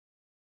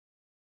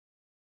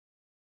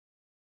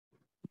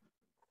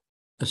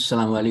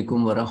Assalamu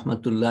alaikum wa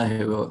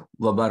rahmatullahi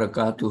wa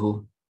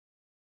barakatuhu.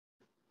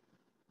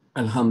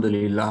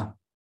 Alhamdulillah.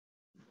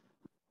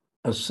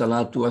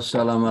 As-salatu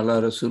was-salam ala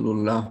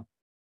Rasulullah.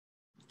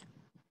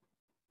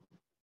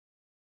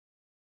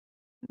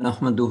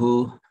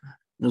 Nahmaduhu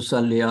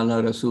nusalli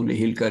ala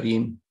Rasulihil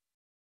Kareem.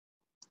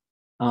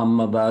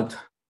 Amma ba'd.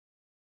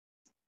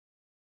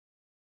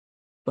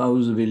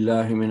 A'udhu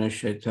billahi minash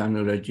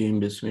shaitanir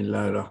rajim.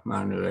 Bismillahir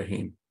rahmanir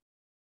rahim.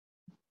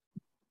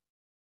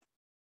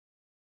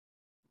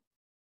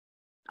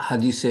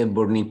 হাদিসে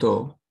বর্ণিত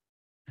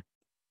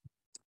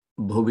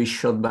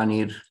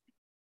ভবিষ্যৎবাণীর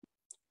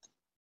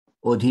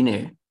অধীনে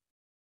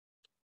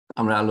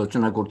আমরা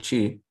আলোচনা করছি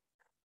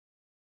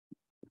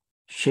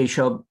সেই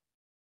সব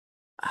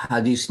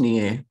হাদিস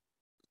নিয়ে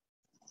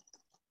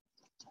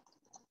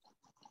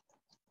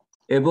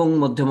এবং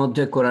মধ্যে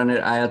মধ্যে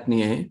কোরআনের আয়াত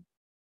নিয়ে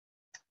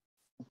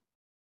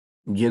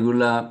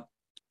যেগুলা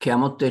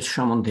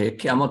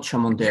কিয়ামত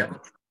সম্বন্ধে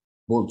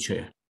বলছে,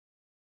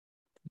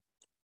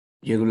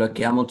 যেগুলা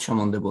কিয়ামত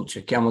সম্বন্ধে বলছে,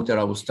 কিয়ামতের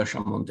অবস্থা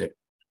সম্বন্ধে।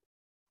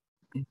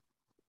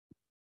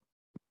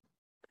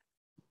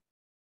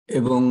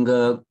 এবং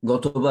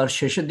গতবার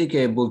শেষের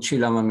দিকে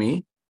বলছিলাম আমি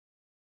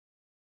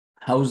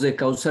হাউজে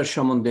কাউসার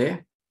সম্বন্ধে,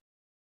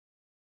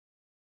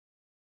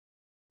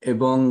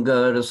 এবং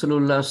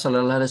রাসূলুল্লাহ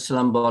সাল্লাল্লাহু আলাইহি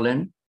সাল্লাম বলেন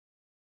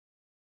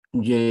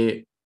যে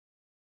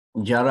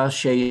যারা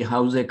সেই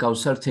হাউজে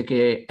কাউসার থেকে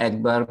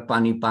একবার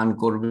পানি পান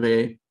করবে,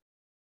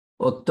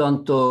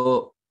 অত্যন্ত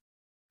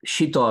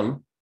শীতল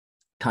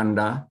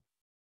ঠান্ডা,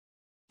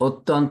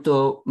 অত্যন্ত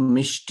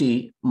মিষ্টি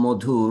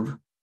মধুর,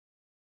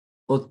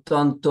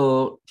 অত্যন্ত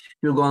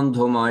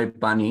সুগন্ধময়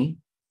পানি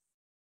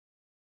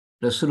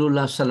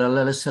রাসূলুল্লাহ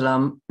সাল্লাল্লাহু আলাইহি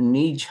সাল্লাম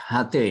নিজ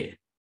হাতে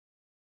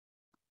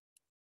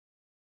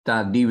তা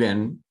দিবেন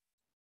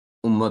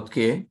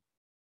উম্মতকে,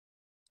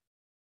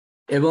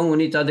 এবং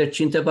উনি তাদের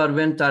চিনতে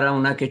পারবেন, তারা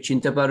ওনাকে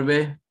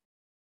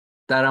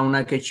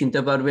চিনতে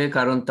পারবে,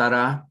 কারণ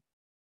তারা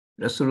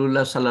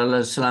রাসূলুল্লাহ সাল্লাল্লাহু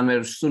আলাইহি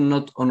সাল্লামের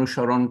সুন্নত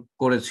অনুসরণ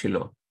করেছিল।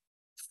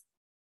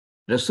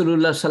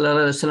 রাসূলুল্লাহ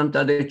সাল্লাল্লাহু আলাইহি সাল্লাম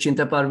তাদের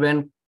চিনতে পারবেন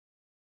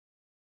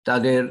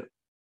তাদের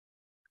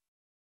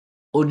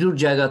অজুর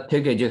জায়গা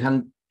থেকে, যেখান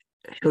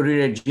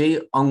শরীরের যেই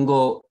অঙ্গ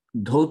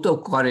ধৌত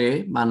করে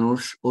মানুষ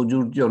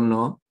অজুর জন্য,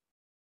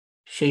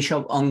 সেই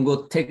সব অঙ্গ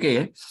থেকে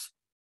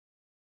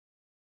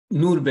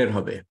নূর বের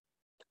হবে,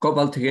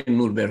 কপাল থেকে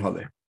নূর বের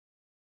হবে।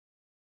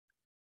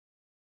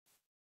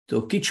 তো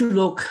কিছু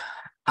লোক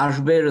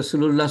আসবে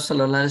রাসূলুল্লাহ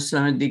সাল্লাল্লাহু আলাইহি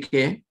সাল্লামের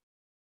দিকে,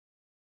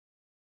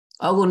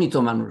 অগণিত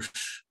মানুষ,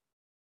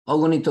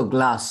 অগণিত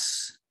গ্লাস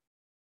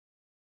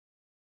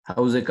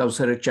হাউজে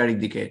কাউসারের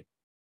চারিদিকে।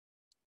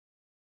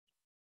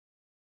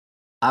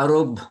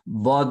 আরব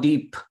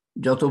বদ্বীপ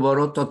যত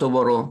বড় তত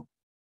বড়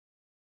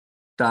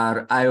তার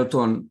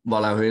আয়তন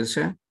বলা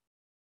হয়েছে।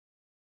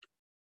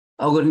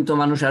 অগণিত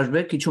মানুষ আসবে,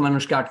 কিছু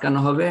মানুষকে আটকানো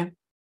হবে।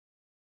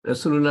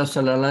 রাসূলুল্লাহ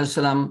সাল্লাল্লাহু আলাইহি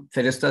সাল্লাম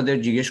ফেরেশতাদের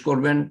জিজ্ঞেস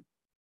করবেন,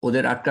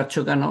 ওদের আটকাচ্ছ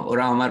কেন?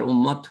 ওরা আমার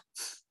উম্মত।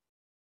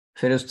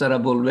 ফেরেশতারা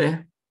বলবে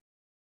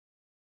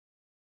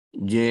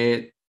যে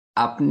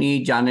আপনি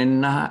জানেন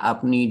না,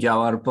 আপনি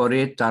যাওয়ার পরে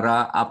তারা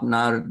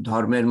আপনার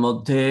ধর্মের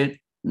মধ্যে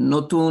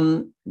নতুন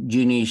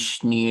জিনিস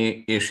নিয়ে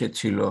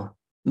এসেছিল,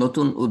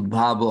 নতুন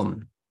উদ্ভাবন,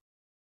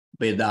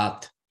 বেদাত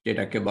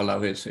যেটাকে বলা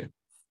হয়েছে।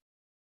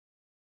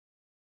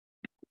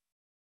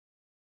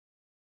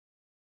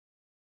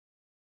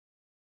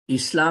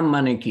 ইসলাম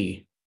মানে কি?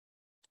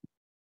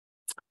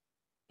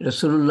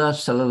 রাসূলুল্লাহ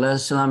সাল্লাল্লাহু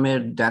আলাইহি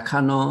সাল্লামের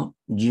দেখানো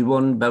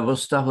জীবন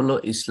ব্যবস্থা হলো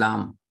ইসলাম।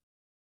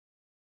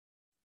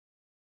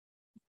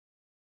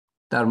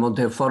 তার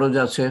মধ্যে ফরজ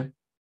আছে,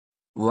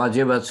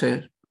 ওয়াজিব আছে,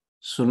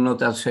 সুন্নত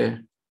আছে,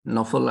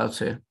 নফল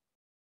আছে।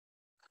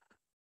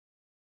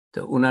 তো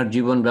উনার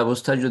জীবন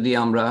ব্যবস্থা যদি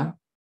আমরা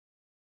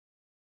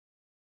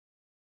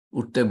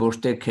উঠতে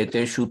বসতে,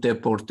 খেতে শুতে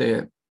পড়তে,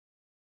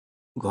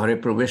 ঘরে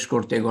প্রবেশ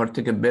করতে, ঘর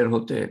থেকে বের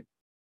হতে,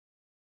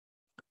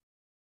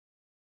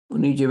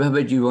 উনি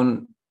যেভাবে জীবন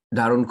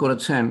ধারণ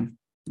করেছেন,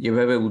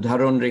 যেভাবে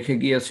উদাহরণ রেখে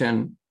গিয়েছেন,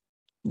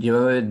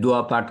 যেভাবে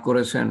দোয়া পাঠ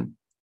করেছেন,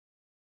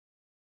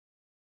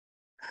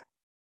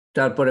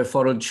 তারপরে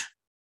ফরজ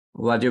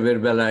ওয়াজিবের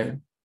বেলায়,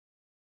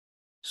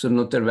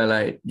 সুন্নতের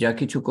বেলায় যা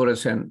কিছু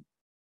করেছেন,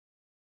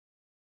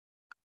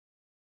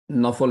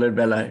 নফলের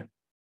বেলায়,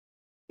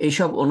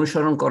 এইসব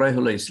অনুসরণ করাই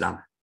হলো ইসলাম।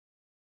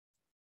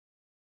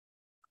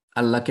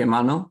 আল্লাহকে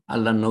মানো,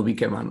 আল্লাহর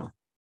নবীকে মানো।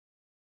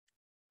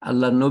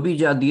 আল্লাহর নবী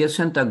যা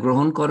দিয়েছেন তা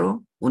গ্রহণ করো,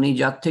 উনি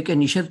যার থেকে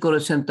নিষেধ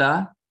করেছেন তা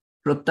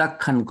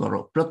প্রত্যাখ্যান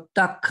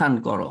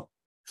করো।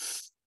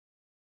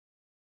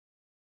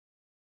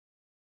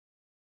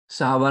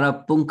 সাহাবারা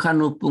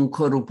পুঙ্খানুপুঙ্খ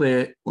রূপে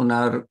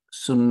উনার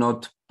সুন্নত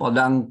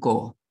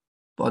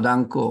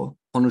পদাঙ্ক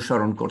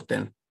অনুসরণ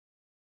করতেন।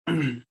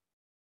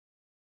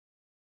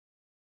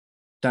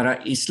 তারা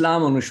ইসলাম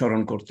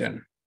অনুসরণ করতেন।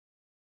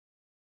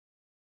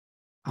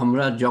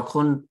 আমরা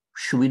যখন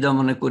সুবিধা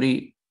মনে করি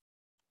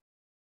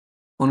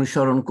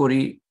অনুসরণ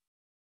করি,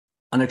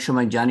 অনেক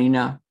সময় জানি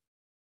না,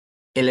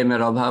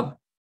 এলেমের অভাব।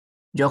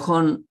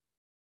 যখন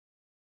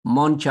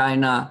মন চায়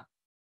না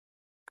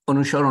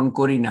অনুসরণ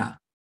করি না,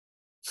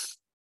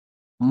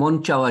 মন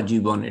চাওয়া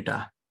জীবন। এটা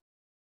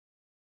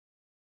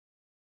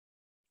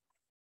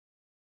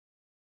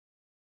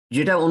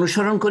যেটা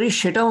অনুসরণ করি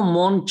সেটাও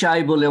মন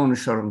চাই বলে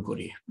অনুসরণ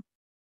করি,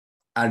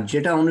 আর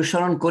যেটা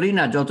অনুসরণ করি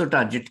না যতটা,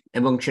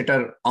 এবং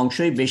সেটার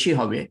অংশই বেশি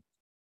হবে,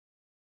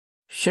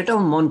 সেটাও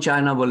মন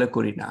চায় না বলে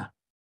করি না।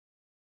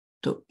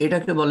 তো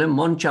এটাকে বলে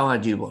মন চাওয়া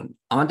জীবন।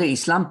 আমাদের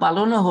ইসলাম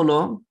পালনও হলো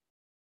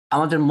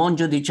আমাদের মন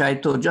যদি চায়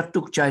তো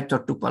যতটুক চায়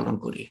ততটুক পালন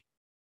করি।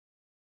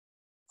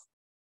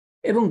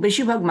 এবং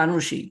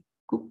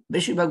খুব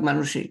বেশিরভাগ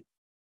মানুষই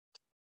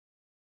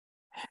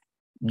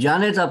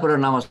জানে তারপরে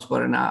নামাজ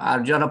পড়ে না, আর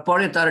যারা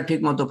পড়ে তারা ঠিক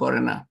মতো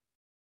পড়ে না,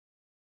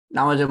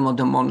 নামাজের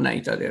মধ্যে মন নাই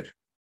তাদের,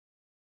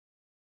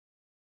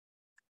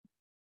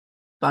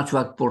 5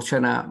 ওয়াক্ত পড়ছে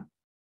না,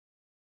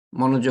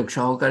 মনোযোগ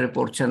সহকারে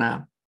পড়ছে না,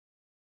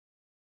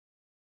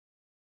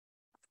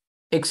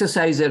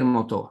 এক্সারসাইজের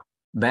মতো,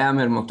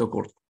 ব্যায়ামের মতো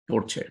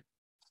পড়ছে।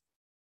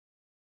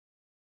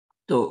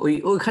 তো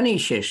ওইখানেই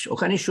শেষ,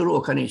 ওখানেই শুরু,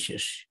 ওখানেই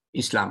শেষ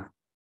ইসলাম।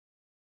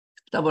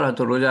 তারপর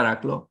হয়তো রোজা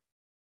রাখলো,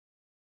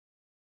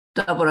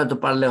 তারপর হয়তো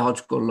পারলে হজ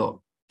করলো,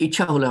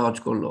 ইচ্ছা হলে হজ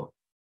করলো,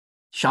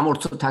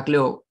 সামর্থ্য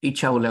থাকলেও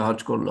ইচ্ছা হলে হজ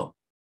করলো।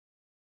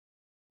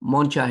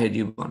 মন চাহে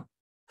জীবন।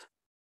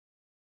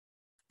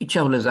 ইচ্ছা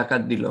হলে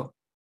জাকাত দিল,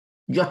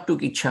 যতটুক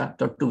ইচ্ছা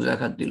ততটুক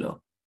জাকাত দিল,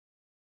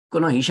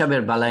 কোনো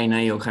হিসাবের বালাই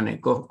নাই ওখানে,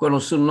 কোনো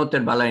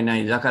সুন্নতের বালাই নাই।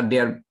 জাকাত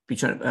দেওয়ার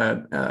পিছনে,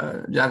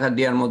 জাকাত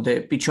দেওয়ার মধ্যে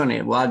পিছনে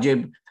ওয়াজিব,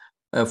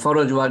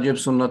 ফরজ, ওয়াজিব,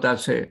 সুন্নত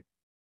আছে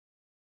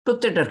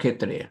প্রত্যেকটার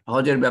ক্ষেত্রে,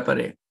 হজের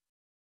ব্যাপারে,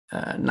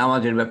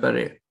 নামাজের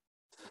ব্যাপারে।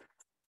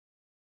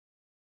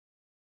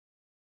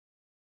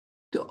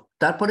 তো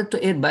তারপরে তো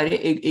এর বাইরে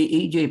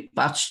এই যে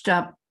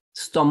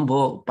স্তম্ভ,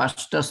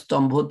 5টা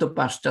স্তম্ভ তো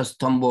 5টা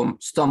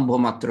স্তম্ভ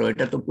মাত্র,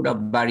 এটা তো পুরা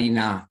বাড়ি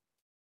না।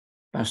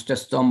 5টা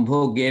স্তম্ভ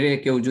গেড়ে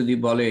কেউ যদি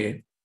বলে,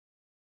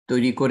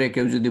 তৈরি করে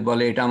কেউ যদি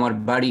বলে এটা আমার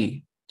বাড়ি,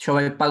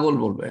 সবাই পাগল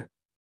বলবে।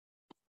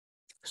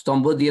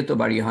 স্তম্ভ দিয়ে তো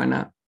বাড়ি হয় না।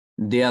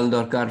 দেয়াল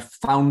দরকার,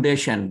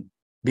 ফাউন্ডেশন,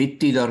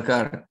 ভিত্তি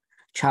দরকার,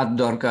 ছাদ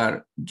দরকার,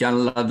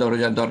 জানলা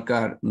দরজা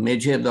দরকার,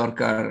 মেঝে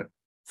দরকার,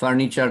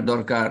 ফার্নিচার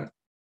দরকার,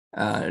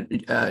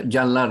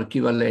 জানলার কি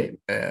বলে,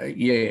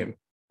 ইয়ে,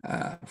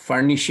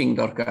 ফার্নিশিং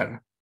দরকার,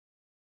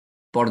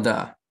 পর্দা,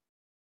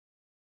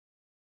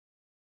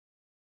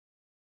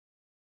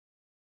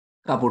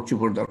 কাপড়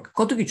চোপড় দরকার,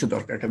 কত কিছু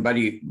দরকার একটা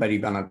বাড়ি বাড়ি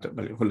বানাতে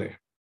হলে।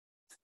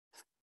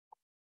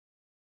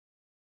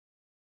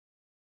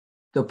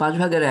 তো 5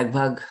 ভাগের 1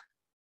 ভাগ,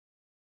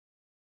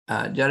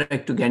 যারা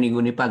একটু জ্ঞানী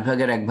গুণী, 5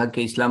 ভাগের 1 ভাগকে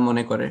ইসলাম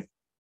মনে করে,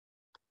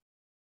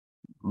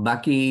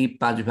 বাকি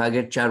 5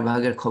 ভাগের 4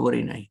 ভাগের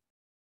খবরই নাই।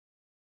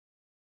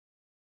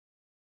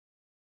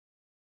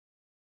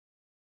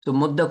 তো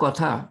মোদ্দা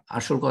কথা,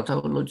 আসল কথা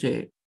হলো যে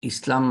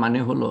ইসলাম মানে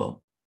হলো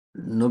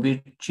নবীর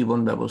জীবন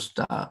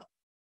ব্যবস্থা,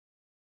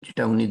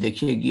 যেটা উনি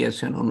দেখিয়ে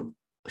গিয়েছেন,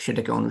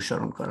 সেটাকে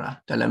অনুসরণ করা।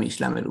 তাহলে আমি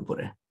ইসলামের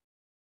উপরে।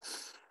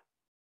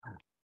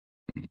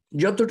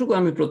 যতটুকু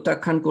আমি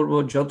প্রত্যাখ্যান করব,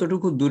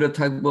 যতটুকু দূরে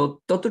থাকব,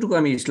 ততটুকু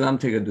আমি ইসলাম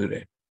থেকে দূরে,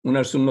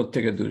 উনার সুন্নত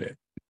থেকে দূরে,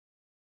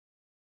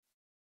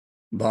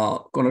 বা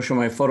কোনো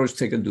সময় ফরজ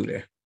থেকে দূরে,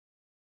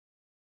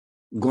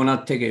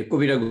 গোনার থেকে,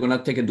 কবিরা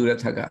গোনার থেকে দূরে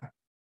থাকা।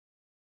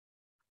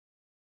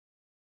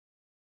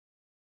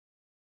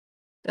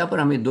 তারপর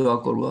আমি দোয়া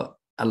করব,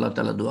 আল্লাহ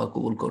তাআলা দোয়া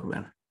কবুল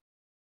করবেন।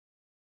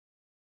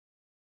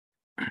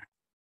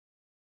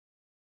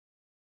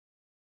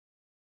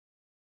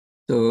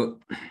 তো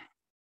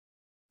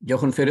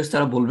যখন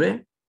ফেরেশতারা বলবে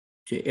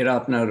যে এরা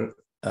আপনার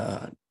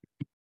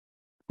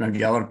আপনার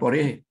যাওয়ার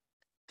পরে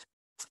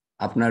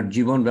আপনার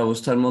জীবন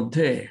ব্যবস্থার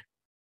মধ্যে,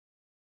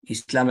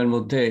 ইসলামের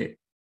মধ্যে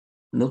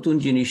নতুন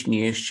জিনিস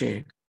নিয়ে এসছে,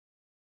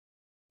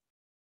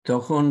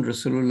 তখন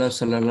রাসূলুল্লাহ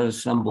সাল্লাল্লাহু আলাইহি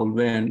ওয়াসাল্লাম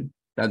বলবেন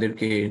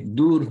তাদেরকে,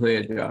 দূর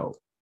হয়ে যাও,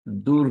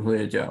 দূর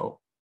হয়ে যাও।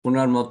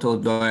 ওনার মতো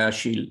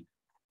দয়াশীল,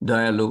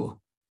 দয়ালু,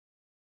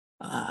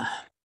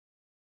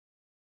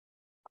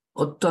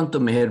 অত্যন্ত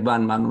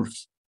মেহেরবান মানুষ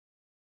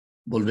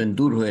বলবেন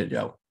দূর হয়ে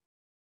যাও।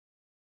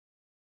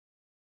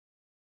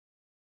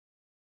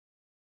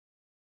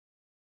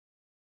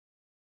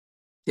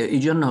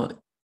 এই জন্য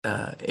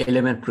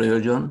এলেমের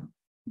প্রয়োজন,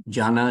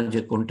 জানা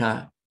যে কোনটা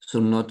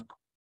সুন্নত,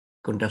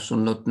 কোনটা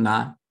সুন্নত না।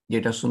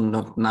 যেটা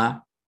সুন্নত না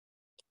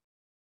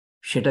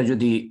সেটা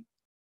যদি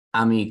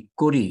আমি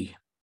করি,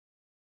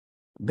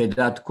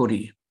 বেদাত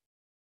করি,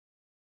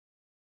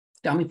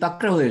 আমি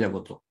পাকড়া হয়ে যাব।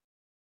 তো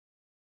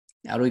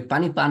আর ওই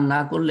পানি পান না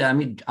করলে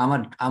আমি,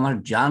 আমার আমার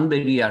জান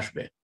বেরিয়ে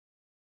আসবে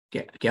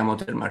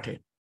কিয়ামতের মাঠে।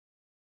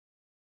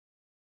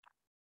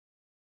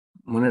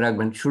 মনে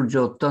রাখবেন, সূর্য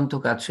অত্যন্ত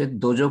কাছে,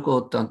 দোজকও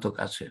অত্যন্ত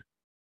কাছে।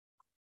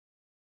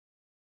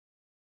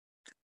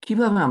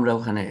 কিভাবে আমরা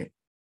ওখানে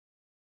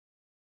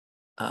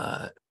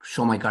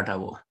সময়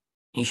কাটাবো,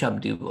 হিসাব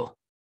দিব?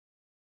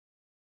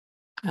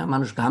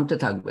 মানুষ ঘামতে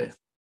থাকবে।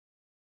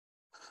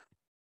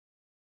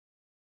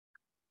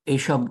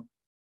 এইসব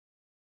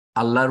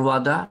আল্লাহর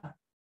ওয়াদা,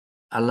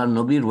 আল্লাহ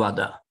নবীর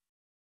ওয়াদা,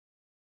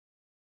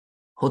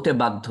 হতে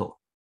বাধ্য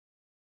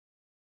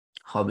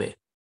হবে।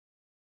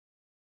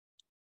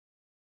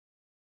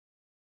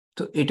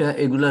 তো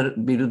এগুলার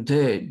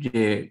বিরুদ্ধে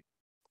যে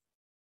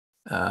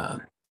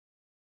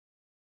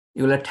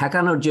এগুলা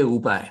ঠেকানোর যে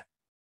উপায়,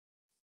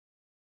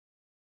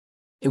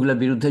 এগুলা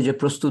বিরুদ্ধে যে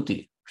প্রস্তুতি,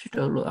 সেটা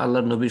হলো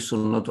আল্লাহ নবীর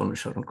সুন্নত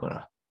অনুসরণ করা।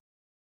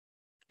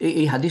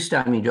 এই হাদিসটা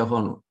আমি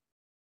যখন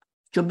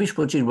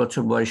 24-25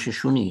 বছর বয়সে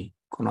শুনি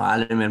কোনো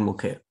আলেমের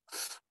মুখে,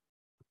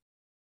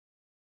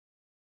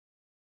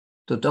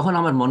 তো তখন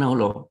আমার মনে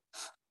হলো,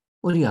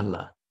 ওরে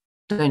আল্লাহ,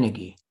 তাই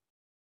নাকি?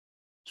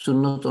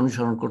 সুন্নত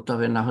অনুসরণ করতে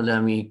হবে, না হলে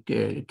আমি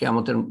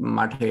কিয়ামতের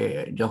মাঠে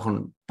যখন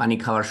পানি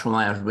খাওয়ার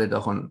সময় আসবে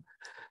তখন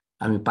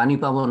আমি পানি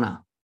পাবো না।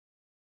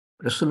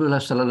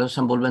 রাসূলুল্লাহ সাল্লাল্লাহু আলাইহি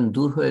ওয়াসাল্লাম বলবেন,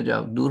 দূর হয়ে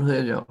যাও, দূর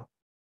হয়ে যাও।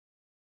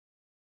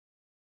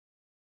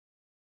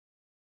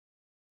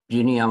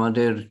 যিনি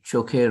আমাদের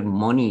চোখের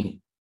মণি,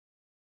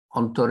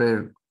 অন্তরের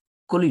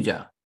কলিজা,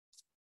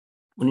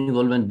 উনি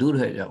বলবেন দূর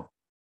হয়ে যাও।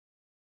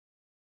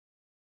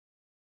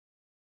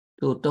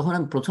 তো তখন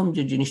আমি প্রথম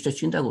যে জিনিসটা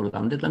চিন্তা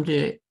করলাম, দেখলাম যে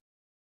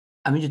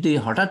আমি যদি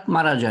হঠাৎ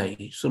মারা যাই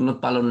সুন্নত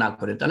পালন না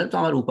করে, তাহলে তো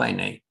আমার উপায়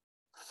নাই,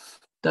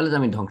 তাহলে তো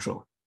আমি ধ্বংস।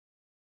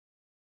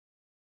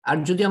 আর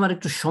যদি আমার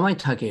একটু সময়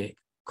থাকে,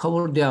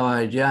 খবর দেওয়া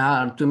হয় যে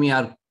আর তুমি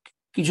আর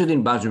কিছুদিন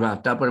বাঁচবা,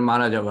 তারপরে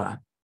মারা যাবা,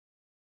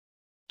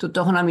 তো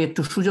তখন আমি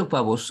একটু সুযোগ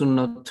পাবো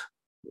সুন্নত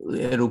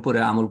এর উপরে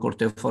আমল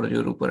করতে,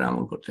 ফরজের উপরে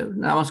আমল করতে।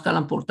 নামাজ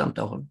কালাম পড়তাম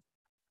তখন,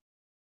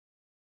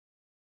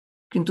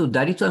 কিন্তু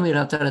দাড়ি তো আমি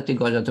রাতারাতি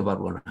গজাতে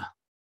পারবো না।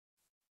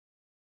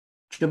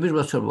 24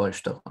 বছর বয়স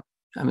তখন,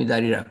 আমি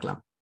দাড়ি রাখলাম।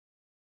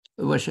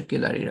 ওই বয়সে কে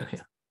দাড়ি রাখে?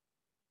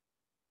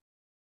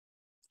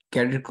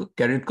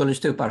 ক্যাডেট কলেজ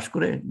থেকে পাশ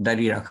করে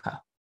দাড়ি রাখা।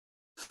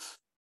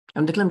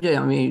 আমি দেখলাম যে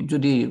আমি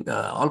যদি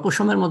অল্প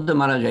সময়ের মধ্যে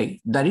মারা যাই,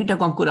 দাড়িটা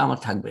কম করে আমার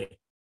থাকবে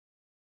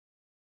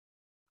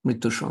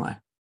মৃত্যুর সময়।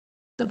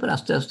 তারপর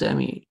আস্তে আস্তে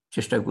আমি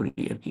চেষ্টা করি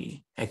আর কি,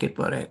 একের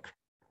পর এক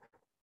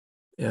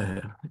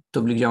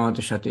তবলিগ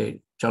জামাতের সাথে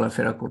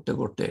চলাফেরা করতে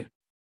করতে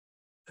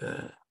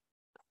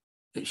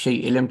সেই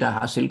এলেমটা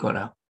হাসিল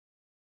করা,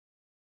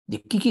 যে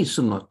কি কি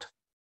সুন্নত,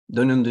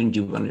 দৈনন্দিন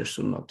জীবনের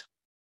সুন্নত।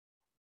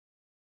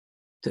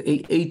 তো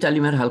এই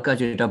তালিমের হালকা,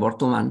 যেটা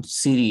বর্তমান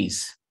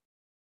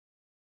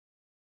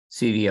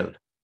সিরিয়াল,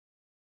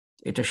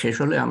 এটা শেষ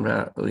হলে আমরা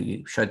ওই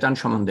শয়তান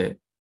সম্বন্ধে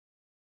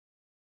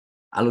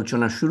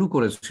আলোচনা শুরু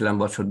করেছিলাম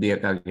বছর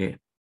 2 আগে।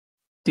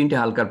 3টে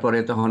হালকার পরে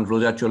তখন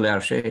রোজা চলে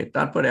আসে,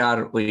 তারপরে আর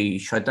ওই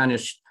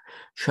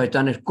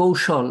শয়তানের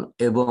কৌশল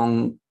এবং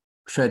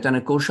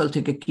শয়তানের কৌশল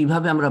থেকে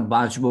কিভাবে আমরা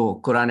বাঁচবো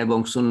কোরআন এবং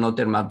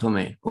সুন্নতের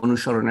মাধ্যমে,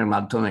 অনুসরণের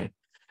মাধ্যমে,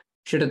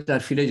 সেটাতে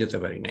আর ফিরে যেতে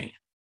পারি নাই।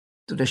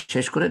 তো এটা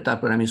শেষ করে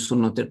তারপর আমি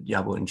সুন্নতের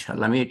যাব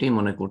ইনশাআল্লাহ। আমি এটাই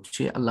মনে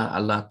করছি।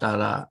 আল্লাহ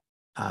তাআলা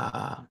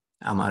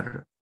আমার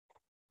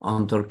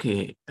অন্তরকে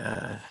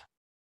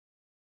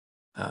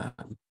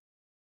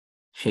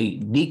সেই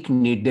দিক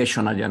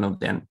নির্দেশনা যেন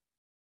দেন,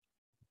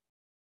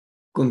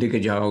 কোন দিকে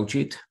যাওয়া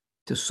উচিত।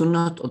 তো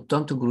সুন্নাত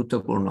অত্যন্ত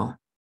গুরুত্বপূর্ণ।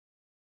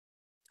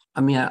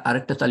 আমি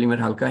আরেকটা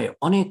তালিমের হালকায়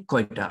অনেক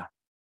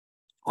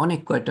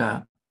কয়টা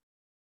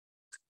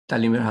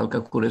তালিমের হালকা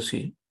করেছি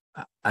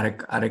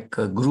আরেক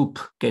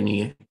গ্রুপকে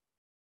নিয়ে,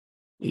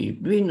 এই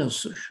বিভিন্ন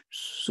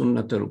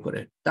সুন্নতের উপরে।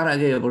 তার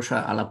আগে অবশ্য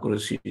আলাপ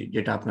করেছি,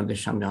 যেটা আপনাদের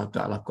সামনে হয়তো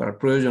আলাপ করার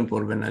প্রয়োজন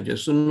পড়বে না, যে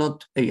সুন্নত,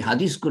 এই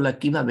হাদিসগুলা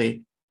কিভাবে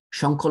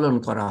সংকলন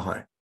করা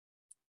হয়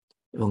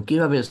এবং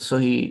কিভাবে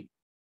সহি,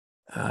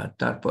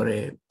 তারপরে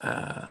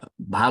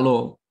ভালো,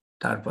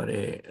 তারপরে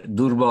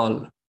দুর্বল,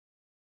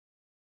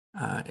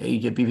 এই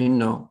যে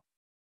বিভিন্ন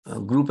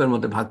গ্রুপের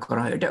মধ্যে ভাগ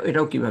করা হয়,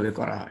 এটাও কিভাবে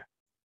করা হয়।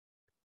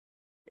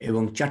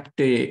 এবং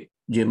 4টে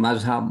যে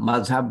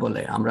মাযহাব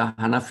বলে, আমরা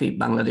হানাফি,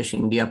 বাংলাদেশ,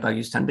 ইন্ডিয়া,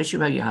 পাকিস্তান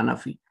বেশিরভাগই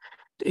হানাফি।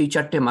 তো এই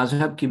 4টে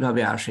মাযহাব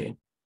কিভাবে আসে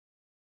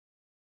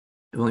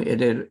এবং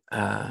এদের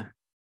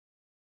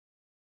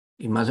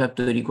এই মাযহাব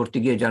তৈরি করতে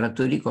গিয়ে যারা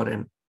তৈরি করেন,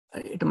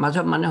 এটা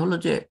মাযহাব মানে হলো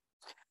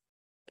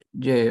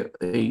যে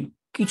এই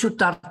কিছু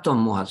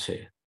তারতম্য আছে,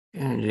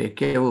 যে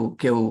কেউ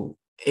কেউ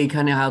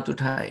এইখানে হাত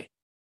উঠায়,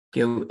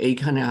 কেউ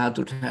এইখানে হাত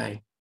উঠায়,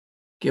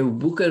 কেউ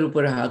বুকের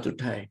উপরে হাত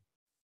উঠায়,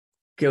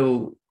 কেউ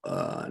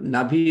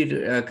নাভির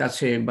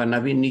কাছে বা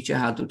নাভির নিচে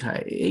হাত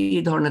উঠায়,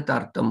 এই ধরনের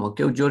তারতম্য।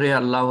 কেউ জোরে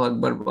আল্লাহু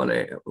আকবার বলে,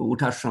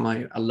 উঠার সময়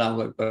আল্লাহু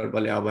আকবার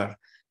বলে, আবার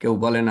কেউ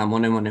বলে না,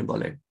 মনে মনে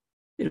বলে।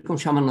 এরকম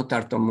সামান্য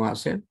তারতম্য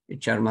আছে এই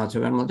 4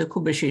 মাযহাবের মধ্যে,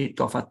 খুব বেশি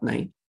তফাৎ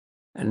নাই।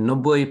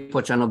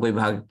 90-95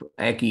 ভাগ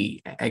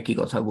একই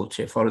কথা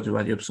বলছে ফরজ,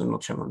 ওয়াজিব,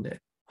 সুন্নত সম্বন্ধে।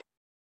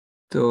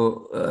 তো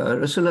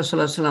রাসূলুল্লাহ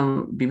সাল্লাল্লাহু আলাইহি ওয়াসাল্লাম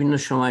বিভিন্ন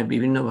সময়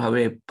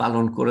বিভিন্নভাবে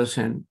পালন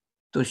করেছেন।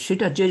 তো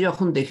সেটা যে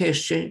যখন দেখে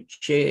এসছে,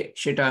 সে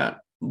সেটা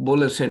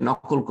বলেছে,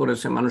 নকল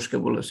করেছে, মানুষকে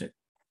বলেছে।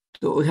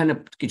 তো ওইখানে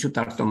কিছু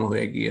তারতম্য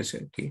হয়ে গিয়েছে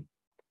আর কি।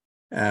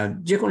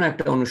 যে কোনো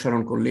একটা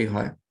অনুসরণ করলেই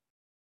হয়।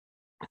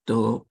 তো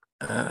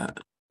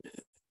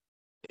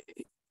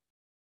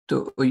তো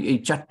এই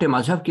 4টে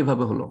মাযহাব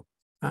কিভাবে হলো,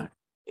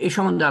 এই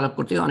সম্বন্ধে আলাপ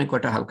করতে অনেক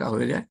কয়টা হালকা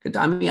হয়ে যায়, কিন্তু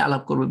আমি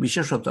আলাপ করবো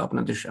বিশেষত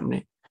আপনাদের সামনে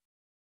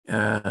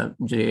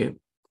যে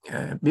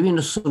বিভিন্ন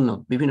সুন্নত,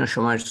 বিভিন্ন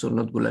সময়ের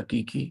সুন্নত গুলা কি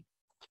কি,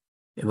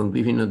 এবং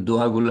বিভিন্ন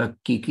দোয়াগুলা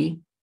কি কি,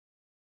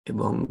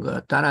 এবং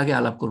তার আগে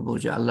আলাপ করব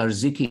যে আল্লাহর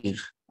জিকির,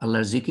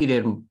 আল্লাহর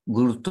জিকিরের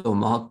গুরুত্ব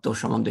মহত্ব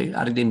সম্বন্ধে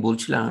আরেকদিন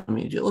বলছিলাম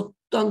আমি, যে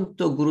অত্যন্ত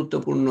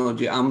গুরুত্বপূর্ণ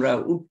যে আমরা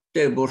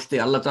উঠতে বসতে,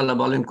 আল্লাহ তাআলা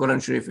বলেন কোরআন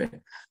শরীফে,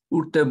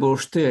 উঠতে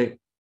বসতে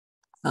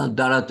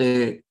দাঁড়াতে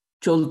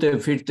চলতে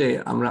ফিরতে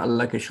আমরা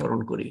আল্লাহকে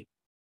স্মরণ করি।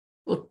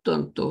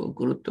 অত্যন্ত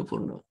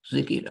গুরুত্বপূর্ণ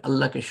জিকির,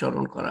 আল্লাহকে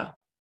স্মরণ করা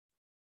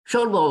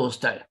সর্ব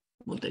অবস্থায়,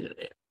 বলতে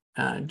গেলে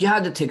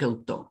জিহাদের থেকে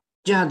উত্তম,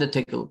 জিহাদের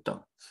থেকে উত্তম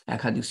এক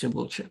হাদিসে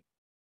বলছে।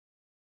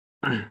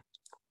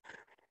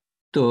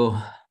 তো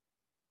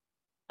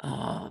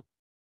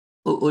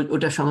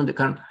ওটা সম্বন্ধে,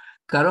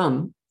 কারণ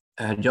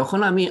যখন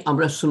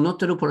আমরা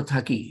সুন্নতের উপর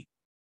থাকি,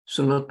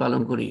 সুন্নত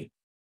পালন করি,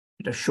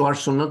 এটা শোয়ার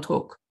সুন্নত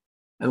হোক,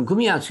 আমি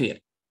ঘুমিয়ে আছি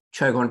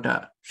 6 ঘন্টা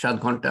 7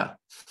 ঘন্টা,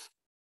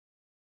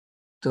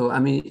 তো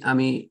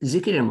আমি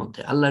জিকিরের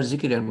মধ্যে, আল্লাহর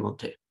জিকিরের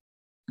মধ্যে,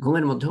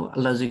 ঘুমের মধ্যেও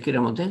আল্লাহর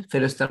জিকিরের মধ্যে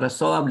ফেরেশতারা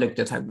সওয়াব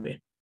লিখতে থাকবে।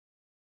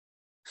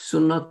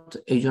 সুন্নত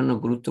এই জন্য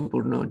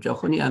গুরুত্বপূর্ণ,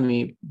 যখনই আমি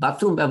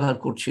বাথরুম ব্যবহার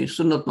করছি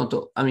সুন্নত মতো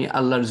আমি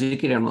আল্লাহর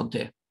জিকিরের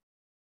মধ্যে,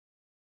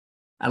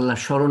 আল্লাহ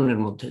স্মরণের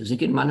মধ্যে।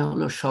 জিকির মানে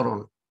হলো স্মরণ।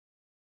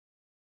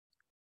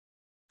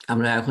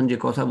 আমরা এখন যে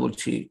কথা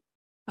বলছি,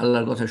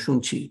 আল্লাহর কথা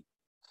শুনছি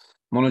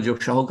মনোযোগ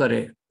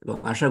সহকারে, এবং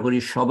আশা করি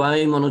সবাই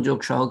মনোযোগ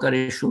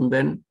সহকারে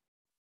শুনবেন।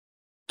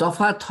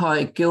 তফাৎ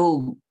হয়, কেউ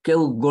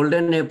কেউ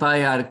গোল্ডেনে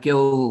পায় আর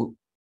কেউ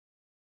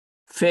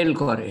ফেল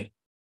করে।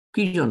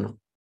 কি জন্য?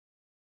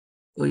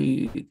 ওই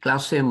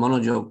ক্লাসে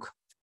মনোযোগ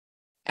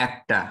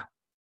একটা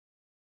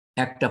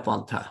একটা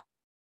পন্থা,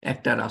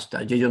 একটা রাস্তা,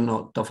 যে জন্য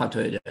তফাৎ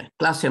হয়ে যায়।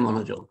 ক্লাসে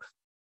মনোযোগ,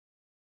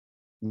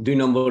 2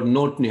 নম্বর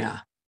নোট নেয়া,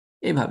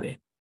 এভাবে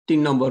 3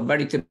 নম্বর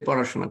বাড়িতে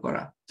পড়াশোনা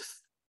করা।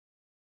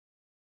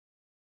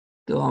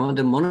 তো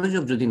আমাদের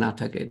মনোযোগ যদি না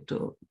থাকে তো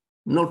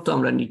নোট তো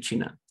আমরা নিচ্ছি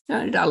না।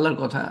 হ্যাঁ, এটা আল্লাহর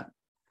কথা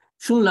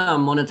শুনলাম,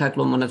 মনে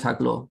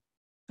থাকলো,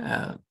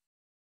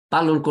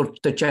 পালন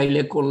করতে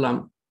চাইলে করলাম,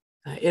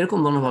 এরকম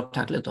মনোভাব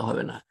থাকলে তো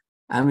হবে না।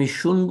 আমি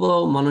শুনবো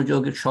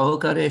মনোযোগ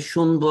সহকারে,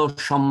 শুনবো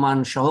সম্মান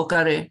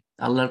সহকারে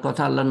আল্লাহর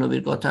কথা, আল্লাহ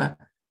নবীর কথা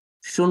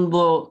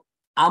শুনবো,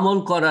 আমল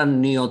করার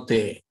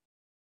নিয়তে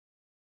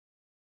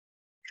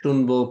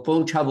শুনবো,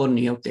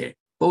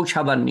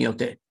 পৌঁছাবার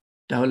নিয়তে,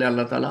 তাহলে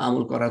আল্লাহ তাআলা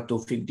আমল করার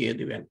তৌফিক দিয়ে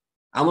দিবেন,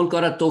 আমল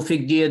করার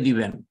তৌফিক দিয়ে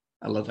দিবেন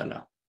আল্লাহ তাআলা।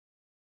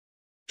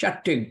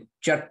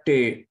 চারটে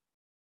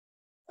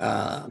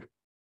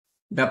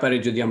ব্যাপারে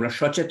যদি আমরা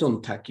সচেতন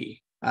থাকি,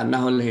 আর না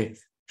হলে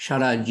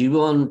সারা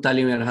জীবন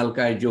তালিমের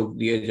হালকায় যোগ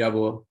দিয়ে যাব।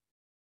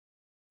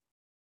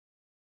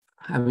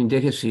 আমি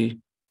দেখেছি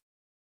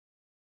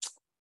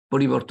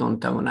পরিবর্তন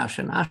তেমন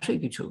আসে না, আসে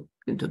কিছু,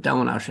 কিন্তু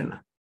তেমন আসে না।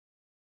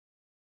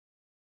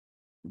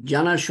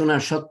 জানা শোনা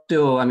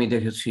সত্ত্বেও আমি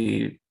দেখেছি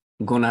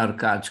গোনার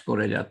কাজ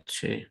করে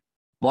যাচ্ছে,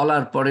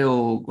 বলার পরেও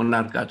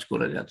গোনার কাজ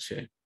করে যাচ্ছে।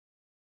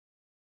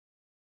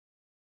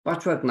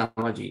 5 ওয়াক্ত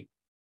নামাজি,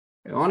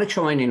 অনেক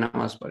সময় নিয়ে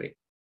নামাজ পড়ে,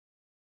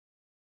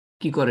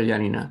 কি করে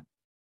জানি না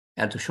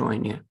এত সময়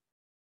নিয়ে।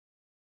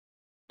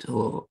 তো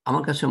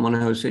আমার কাছে মনে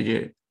হয়েছে যে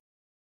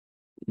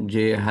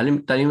যে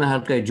তালিমা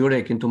হালকায় জোরে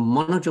কিন্তু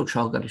মনোযোগ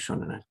সহকারে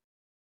শোনে না,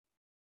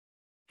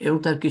 এবং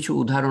তার কিছু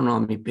উদাহরণও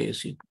আমি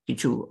পেয়েছি,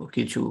 কিছু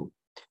কিছু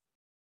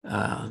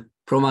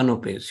প্রমাণও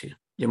পেয়েছি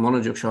যে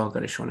মনোযোগ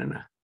সহকারে শোনে না।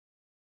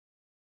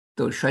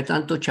 তো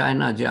শয়তান তো চায়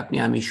না যে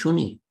আমি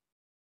শুনি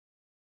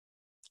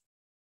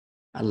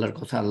আল্লাহর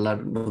কথা,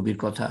 আল্লাহর নবীর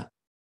কথা,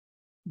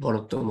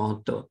 বড়ত্ব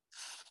মহত্ব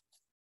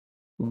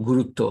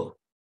গুরুত্ব,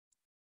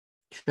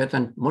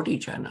 শয়তান মোটেই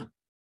চায় না।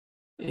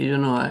 এই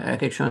জন্য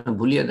এক এক সময়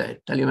ভুলিয়ে দেয়,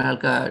 তালিমা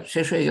হালকা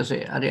শেষ হয়ে গেছে,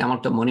 আরে আমার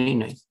তো মনেই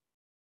নাই,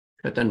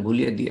 শয়তান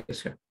ভুলিয়ে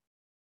দিয়েছে।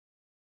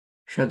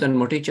 শয়তান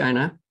মোটেই চায়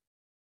না,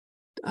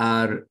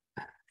 আর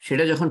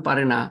সেটা যখন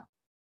পারে না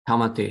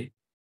থামাতে,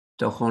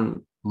 তখন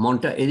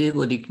মনটা এদিক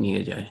ওদিক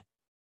নিয়ে যায়,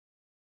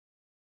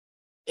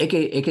 একে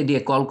একে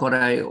দিয়ে কল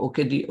করায়,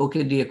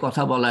 ওকে দিয়ে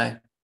কথা বলায়,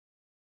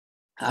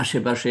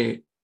 আশেপাশে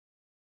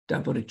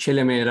তারপরে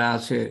ছেলে মেয়েরা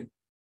আছে,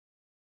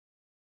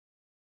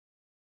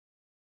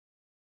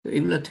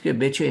 এগুলো থেকে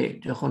বেঁচে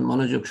যখন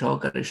মনোযোগ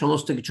সহকারে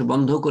সমস্ত কিছু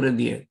বন্ধ করে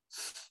দিয়ে,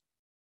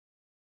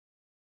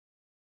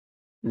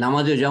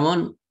 নামাজে যেমন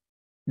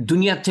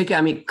দুনিয়ার থেকে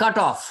আমি কাট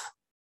অফ,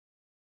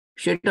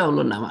 সেটা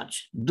হলো নামাজ,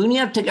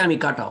 দুনিয়ার থেকে আমি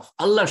কাট অফ,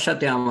 আল্লাহর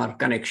সাথে আমার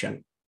কানেকশন,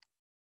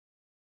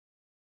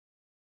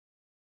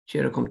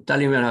 সেরকম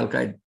তালিমের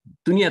হালকায়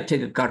দুনিয়ার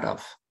থেকে কাট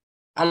অফ,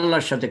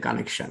 আল্লাহর সাথে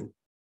কানেকশন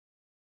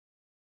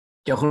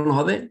যখন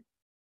হবে,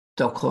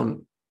 তখন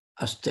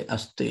আস্তে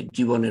আস্তে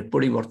জীবনের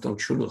পরিবর্তন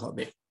শুরু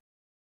হবে।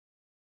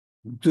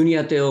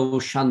 দুনিয়াতেও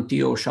শান্তি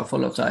ও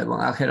সফলতা, এবং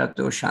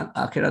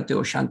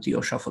আখেরাতেও শান্তি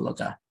ও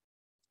সফলতা।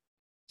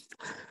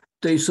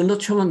 তো এই সুন্নত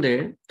সম্বন্ধে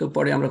তো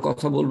পরে আমরা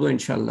কথা বলবো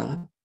ইনশাল্লাহ।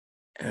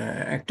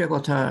 একটা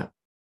কথা,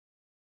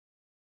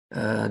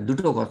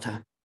 দুটো কথা।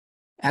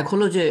 এক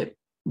হলো যে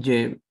যে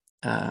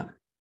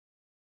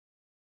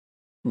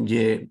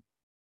যে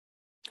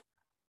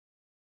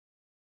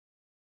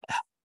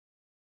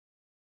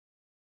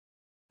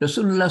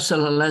রাসূলুল্লাহ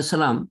সাল্লাল্লাহু আলাইহি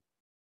সাল্লাম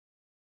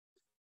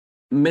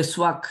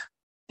মেসওয়াক,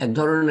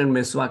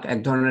 এক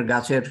ধরনের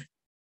গাছের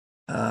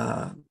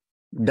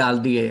ডাল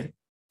দিয়ে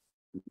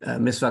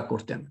মেসওয়াক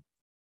করতেন,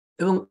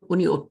 এবং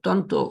উনি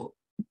অত্যন্ত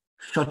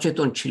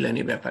সচেতন ছিলেন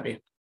এই ব্যাপারে।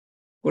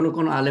 কোন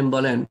কোন আলেম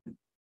বলেন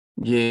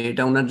যে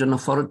এটা ওনার জন্য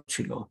ফরজ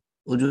ছিল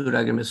ওযুর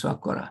আগে মেসওয়াক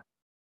করা।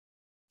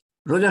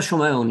 রোজার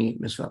সময় উনি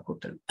মেসওয়াক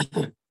করতেন।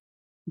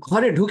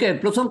 ঘরে ঢুকে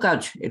প্রথম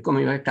কাজ, এরকম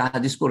একটা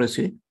হাদিস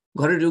পড়েছি,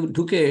 ঘরে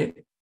ঢুকে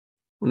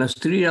ওনার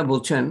স্ত্রীরা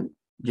বলছেন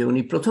যে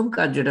উনি প্রথম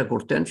কাজ যেটা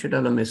করতেন সেটা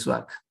হলো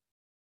মেসওয়াক।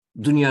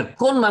 দুনিয়ার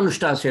কোন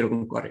মানুষটা আছে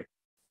এরকম করে?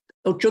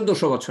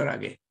 1400 বছর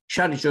আগে,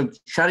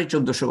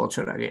 1450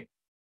 বছর আগে।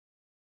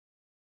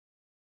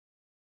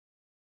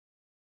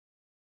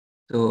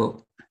 তো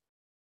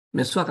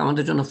মেসওয়াক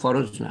আমাদের জন্য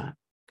ফরজ না,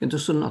 কিন্তু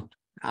সুন্নত,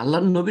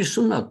 আল্লাহর নবীর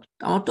সুন্নত।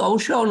 আমার তো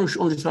অবশ্যই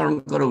অনুসরণ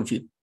করা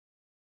উচিত।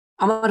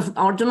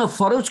 আমার জন্য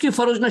ফরজ কি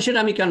ফরজ না সেটা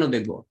আমি কেন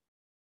দেখব?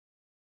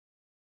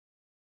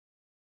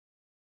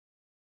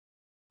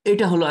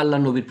 এটা হলো আল্লাহ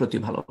নবীর প্রতি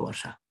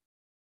ভালোবাসা।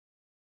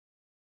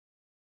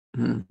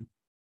 হুম।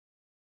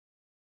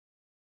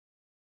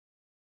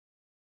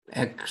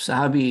 এক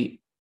সাহাবী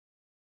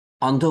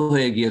অন্ধ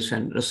হয়ে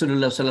গিয়েছেন,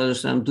 রাসূলুল্লাহ সাল্লাল্লাহু আলাইহি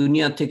ওয়াসাল্লাম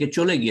দুনিয়া থেকে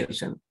চলে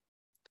গিয়েছেন,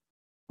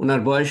 ওনার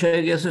বয়স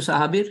হয়ে গিয়েছে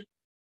সাহাবীর,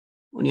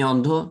 উনি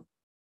অন্ধ,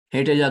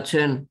 হেঁটে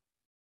যাচ্ছেন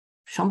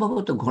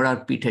সম্ভবত ঘোড়ার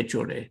পিঠে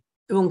চড়ে,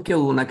 এবং কেউ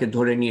ওনাকে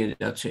ধরে নিয়ে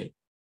যাচ্ছে।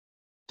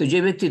 তো যে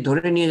ব্যক্তি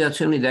ধরে নিয়ে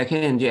যাচ্ছে উনি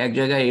দেখেন যে এক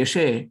জায়গায়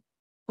এসে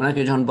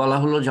ওনাকে যখন বলা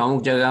হলো যে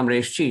অমুক জায়গায় আমরা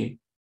এসছি,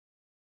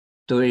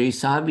 তো এই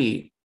সাহাবী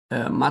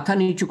মাথা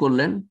নিচু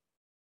করলেন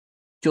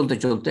চলতে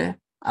চলতে,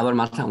 আবার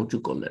মাথা উঁচু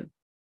করলেন।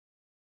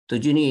 তো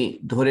যিনি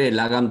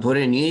লাগাম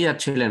ধরে নিয়ে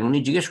যাচ্ছিলেন উনি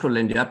জিজ্ঞেস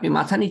করলেন যে আপনি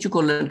মাথা নিচু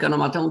করলেন কেন,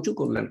 মাথা উঁচু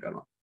করলেন কেন?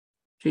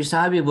 সেই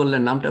সাহাবী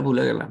বললেন, নামটা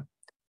ভুলে গেলাম,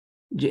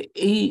 যে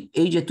এই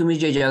এই যে তুমি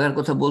যে জায়গার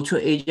কথা বলছো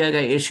এই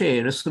জায়গায় এসে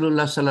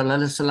রাসূলুল্লাহ সাল্লাল্লাহু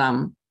আলাইহি সাল্লাম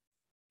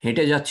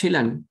হেঁটে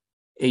যাচ্ছিলেন,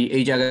 এই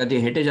এই জায়গা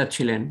দিয়ে হেঁটে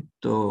যাচ্ছিলেন,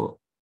 তো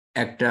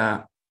একটা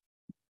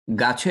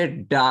গাছের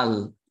ডাল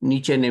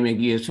নিচে নেমে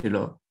গিয়েছিল,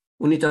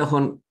 উনি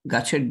তখন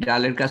গাছের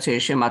ডালের কাছে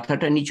এসে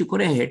মাথাটা নিচু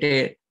করে হেঁটে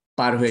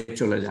পার হয়ে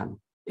চলে যান,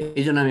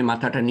 এই জন্য আমি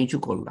মাথাটা নিচু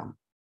করলাম।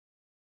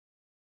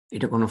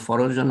 এটা কোনো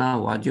ফরজ না,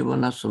 ওয়াজিব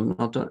না,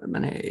 সুন্নত,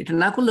 মানে এটা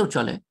না করলেও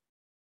চলে।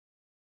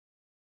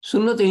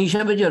 সুন্নত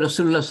হিসাবে যে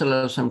রাসূলুল্লাহ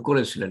সাল্লাল্লাহু আলাইহি ওয়াসাল্লাম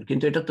করেছিলেন,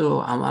 কিন্তু এটা তো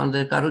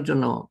আমাদের কারোর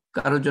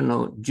জন্য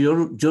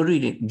জরুরি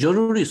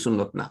জরুরি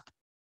সুন্নত না।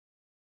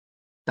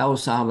 তাও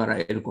সাহাবারা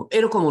এরকম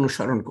এরকম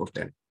অনুসরণ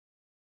করতেন।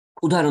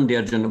 উদাহরণ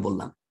দেওয়ার জন্য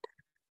বললাম।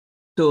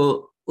 তো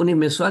উনি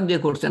মেসওয়াক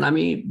দিয়ে করতেন,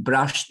 আমি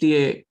ব্রাশ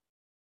দিয়ে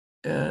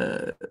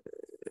আহ,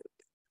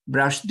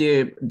 ব্রাশ দিয়ে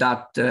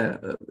দাঁত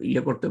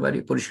ইয়ে করতে পারি,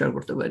 পরিষ্কার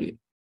করতে পারি।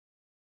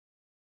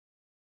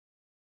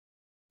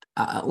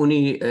 উনি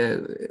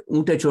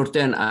উটে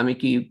চড়তেন, আমি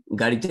কি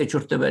গাড়িতে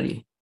চড়তে পারি?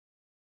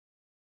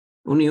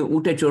 উনি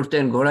উটে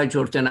চড়তেন, ঘোড়ায়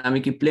চড়তেন, আমি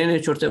কি প্লেনে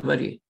চড়তে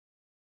পারি?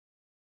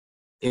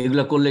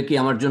 এগুলা করলে কি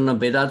আমার জন্য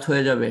বেদাত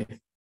হয়ে যাবে?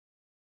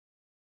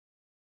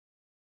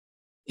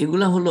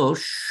 এগুলা হলো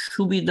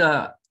সুবিধা,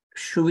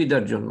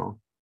 সুবিধার জন্য।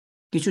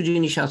 কিছু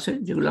জিনিস আছে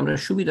যেগুলো আমরা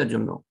সুবিধার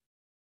জন্য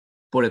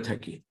করে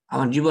থাকি,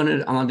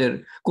 আমাদের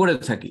করে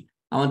থাকি,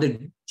 আমাদের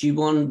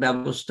জীবন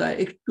ব্যবস্থা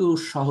একটু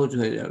সহজ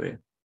হয়ে যাবে।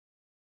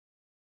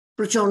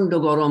 প্রচন্ড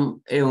গরম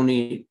এ উনি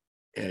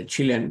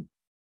ছিলেন,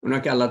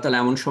 ওনাকে আল্লাহ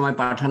তাআলা এমন সময়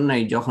পাঠান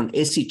নাই যখন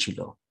এসি ছিল,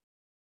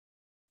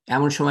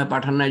 এমন সময়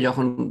পাঠান নাই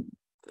যখন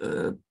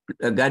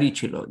গাড়ি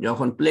ছিল,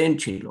 যখন প্লেন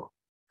ছিল,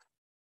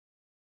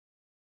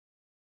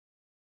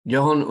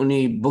 যখন উনি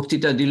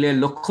বক্তৃতা দিলে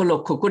লক্ষ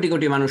লক্ষ কোটি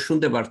কোটি মানুষ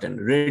শুনতে পারতেন,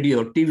 রেডিও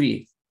টিভি,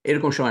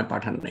 এরকম সময়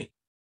পাঠান নাই।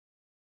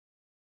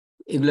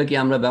 এগুলা কি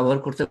আমরা ব্যবহার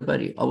করতে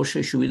পারি?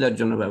 অবশ্যই সুবিধার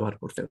জন্য ব্যবহার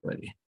করতে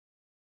পারি,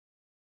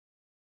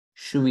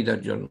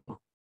 সুবিধার জন্য।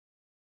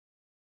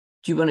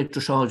 জীবন একটু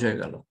সহজ হয়ে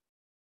গেল।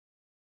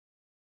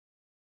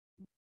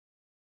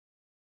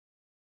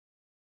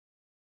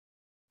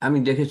 আমি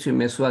দেখেছি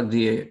মেসওয়াক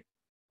দিয়ে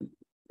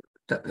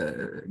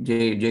যে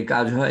যে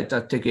কাজ হয়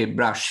তার থেকে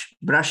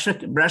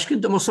ব্রাশ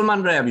কিন্তু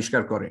মুসলমানরাই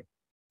আবিষ্কার করে।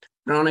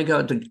 অনেকে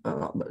হয়তো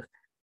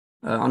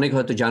অনেকে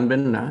হয়তো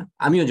জানবেন না,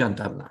 আমিও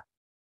জানতাম না।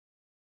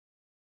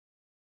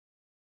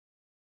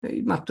 এই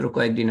মাত্র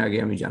কয়েকদিন আগে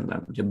আমি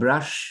জানলাম যে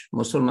ব্রাশ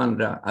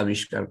মুসলমানরা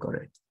আবিষ্কার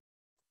করে।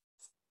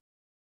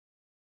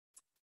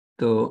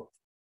 তো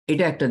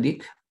এটা একটা দিক।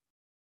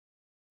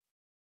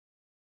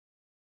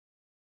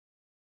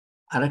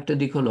 আর একটা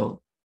দিক হলো,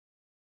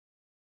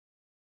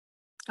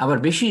 আবার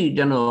বেশি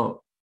যেন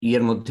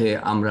ইয়ের মধ্যে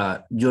আমরা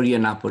জড়িয়ে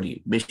না পড়ি,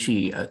 বেশি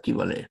কি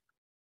বলে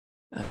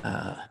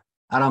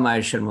আরাম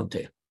আয়েশের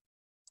মধ্যে।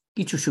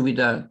 কিছু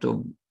সুবিধা তো,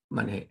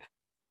 মানে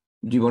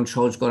জীবন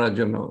সহজ করার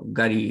জন্য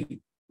গাড়ি,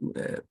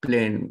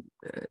 প্লেন,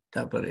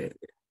 তারপরে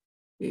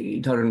এই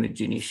ধরনের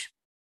জিনিস।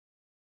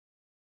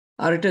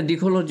 আর একটা দিক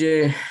হলো যে,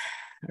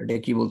 এটা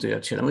কি বলতে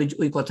যাচ্ছিলাম, ওই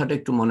ওই কথাটা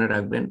একটু মনে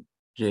রাখবেন,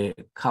 যে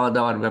খাওয়া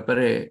দাওয়ার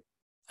ব্যাপারে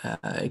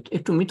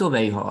একটু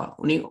মিতব্যয়ী হওয়া।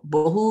 উনি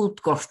বহুত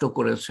কষ্ট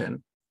করেছেন,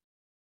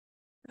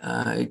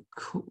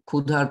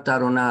 ক্ষুধার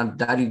তাড়না,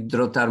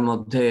 দারিদ্রতার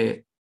মধ্যে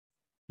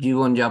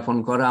জীবন যাপন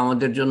করা,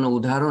 আমাদের জন্য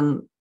উদাহরণ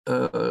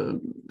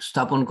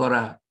স্থাপন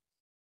করা।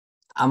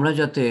 আমরা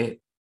যাতে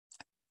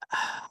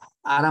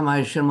আরাম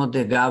আয়েশের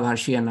মধ্যে গা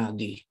ভাসিয়ে না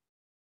দিই,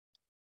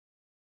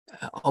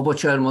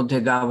 অপচয়ের মধ্যে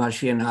গা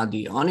ভাসিয়ে না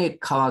দিই, অনেক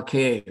খাওয়া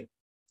খেয়ে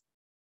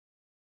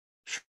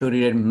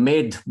শরীরের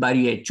মেদ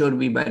বাড়িয়ে,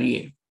 চর্বি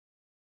বাড়িয়ে,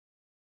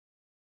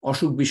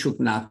 অসুখ বিসুখ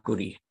না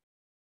করি।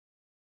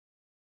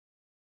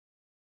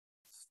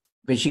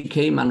 বেশি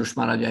খেয়েই মানুষ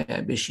মারা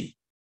যায়, বেশি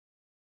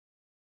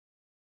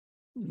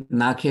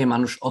না খেয়ে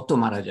মানুষ অত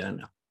মারা যায়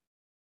না।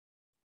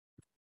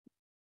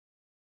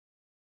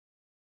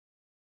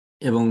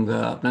 এবং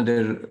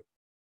আপনাদের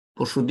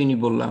পরশুদিনই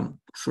বললাম,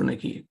 পরশু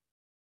নাকি,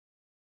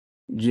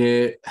 যে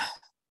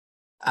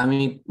আমি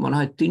মনে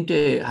হয় 3টে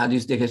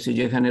হাদিস দেখেছি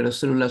যেখানে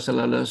রাসূলুল্লাহ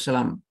সাল্লাল্লাহু আলাইহি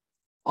সাল্লাম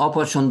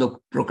অপছন্দ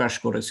প্রকাশ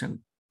করেছেন,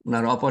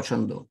 ওনার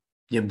অপছন্দ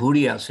যে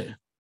ভুঁড়ি আছে।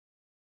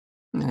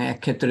 এক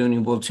ক্ষেত্রে উনি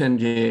বলছেন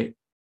যে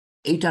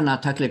এইটা না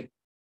থাকলে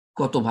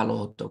কত ভালো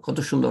হতো, কত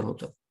সুন্দর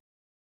হতো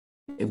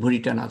এই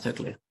ভুঁড়িটা না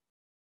থাকলে।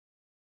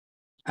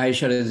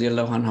 আয়েশা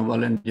রাদিয়াল্লাহু আনহা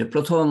বলেন যে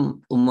প্রথম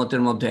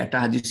উম্মতের মধ্যে, একটা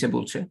হাদিসে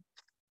বলছে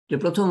যে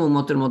প্রথম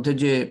উম্মতের মধ্যে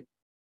যে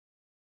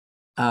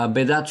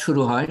বেদাত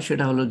শুরু হয়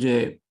সেটা হলো যে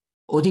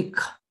অধিক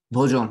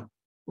ভোজন,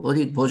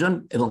 অধিক ভোজন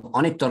এবং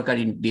অনেক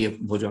তরকারি দিয়ে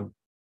ভোজন,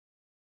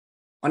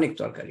 অনেক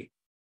তরকারি।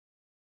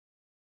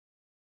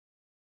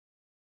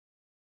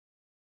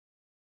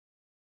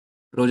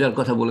 রোজার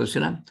কথা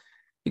বলেছিলাম,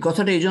 এই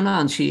কথাটা এই জন্য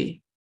আনছি,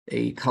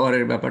 এই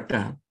খাবারের ব্যাপারটা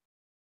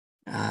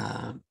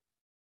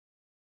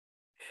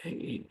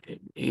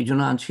এই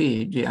জন্য আনছি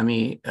যে আমি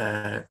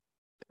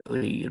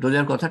ওই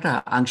রোজার কথাটা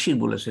আংশিক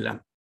বলেছিলাম,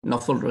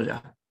 নফল রোজা,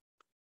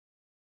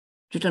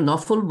 যেটা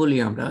নফল বলি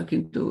আমরা,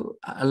 কিন্তু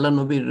আল্লাহ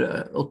নবীর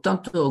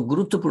অত্যন্ত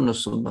গুরুত্বপূর্ণ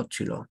সুন্নত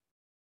ছিল।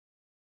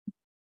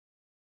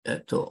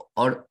 তো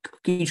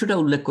কিছুটা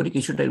উল্লেখ করি,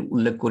 কিছুটা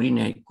উল্লেখ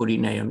করি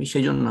নাই আমি,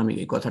 সেই জন্য আমি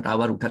এই কথাটা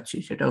আবার উঠাচ্ছি।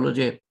 সেটা হলো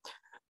যে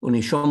উনি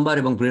সোমবার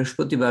এবং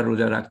বৃহস্পতিবার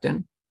রোজা রাখতেন,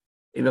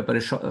 এই ব্যাপারে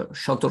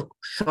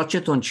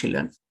সচেতন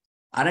ছিলেন।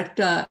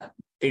 আরেকটা,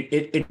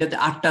 এটাতে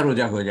 8টা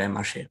রোজা হয়ে যায়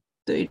মাসে,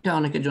 তো এটা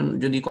অনেকের জন্য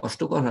যদি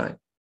কষ্টকর হয়,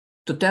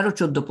 তো 13,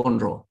 14,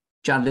 15,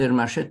 চাঁদের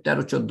মাসে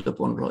 13, 14,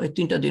 15 এই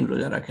 3টা দিন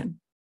রোজা রাখেন,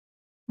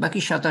 বাকি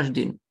 27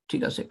 দিন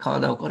ঠিক আছে খাওয়া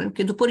দাওয়া করেন,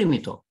 কিন্তু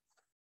পরিমিত।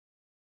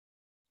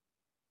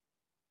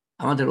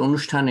 আমাদের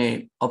অনুষ্ঠানে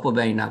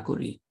অপব্যয় না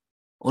করি,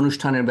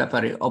 অনুষ্ঠানের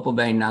ব্যাপারে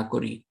অপব্যয় না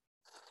করি,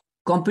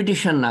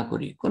 কম্পিটিশন না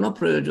করি, কোনো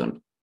প্রয়োজন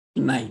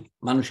নাই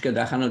মানুষকে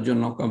দেখানোর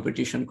জন্য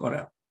কম্পিটিশন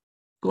করা,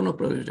 কোনো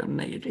প্রয়োজন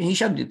নাই, এটা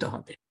হিসাব দিতে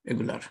হবে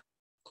এগুলার।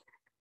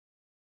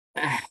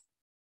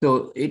 তো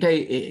এটাই,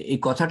 এই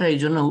কথাটা এই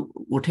জন্য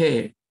উঠে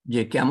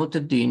যে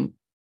কিয়ামতের দিন,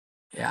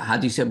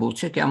 হাদিসে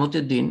বলছে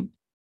কিয়ামতের দিন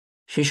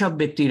সেসব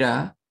ব্যক্তিরা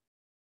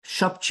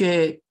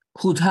সবচেয়ে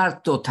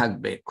ক্ষুধার্ত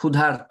থাকবে,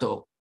 ক্ষুধার্ত,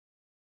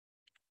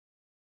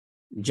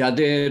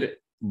 যাদের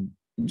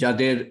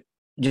যাদের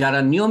যারা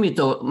নিয়মিত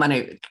মানে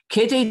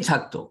খেতেই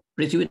থাকতো,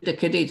 পৃথিবীতে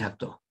খেতেই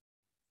থাকতো।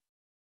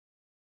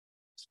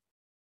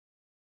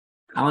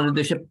 আমাদের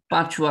দেশে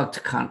 5 ওয়াক্ত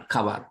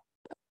খাবার,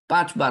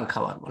 5 বার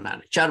খাবার,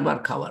 মানে 4 বার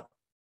খাবার,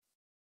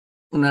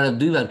 ওনারা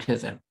 2 বার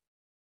খেতেন,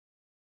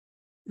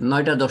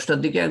 9টা 10টার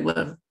দিকে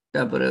একবার,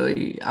 তারপরে ওই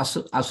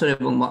আসর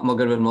এবং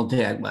মাগরিবের মধ্যে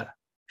একবার,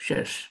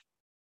 শেষ।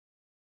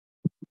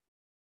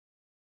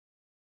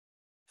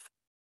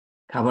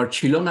 খাবার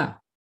ছিল না,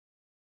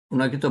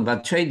 ওনাকে তো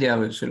বাদশাহী দেওয়া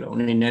হয়েছিল,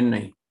 উনি নেন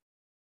নাই।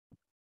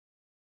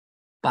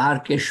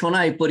 পাহাড়কে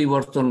সোনায়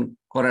পরিবর্তন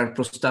করার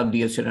প্রস্তাব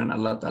দিয়েছিলেন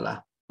আল্লাহ তাআলা,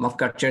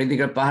 মক্কার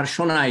চারিদিকে পাহাড়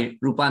সোনায়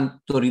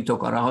রূপান্তরিত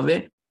করা হবে,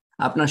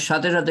 আপনার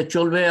সাথে সাথে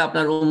চলবে,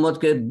 আপনার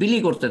উম্মতকে বিলি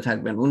করতে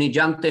থাকবেন। উনি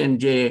জানতেন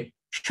যে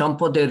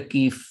সম্পদের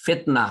কি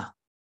ফিতনা,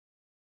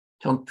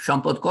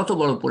 সম্পদ কত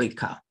বড়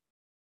পরীক্ষা।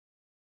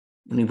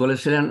 উনি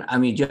বলেছিলেন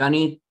আমি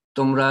জানি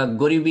তোমরা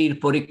গরিবীর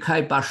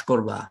পরীক্ষায় পাশ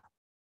করবা,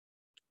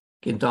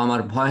 কিন্তু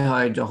আমার ভয়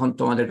হয় যখন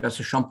তোমাদের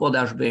কাছে সম্পদ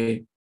আসবে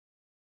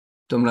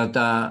তোমরা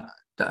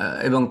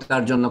এবং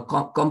তার জন্য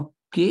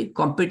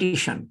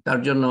কম্পিটিশন, তার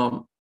জন্য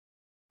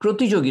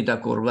প্রতিযোগিতা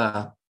করবা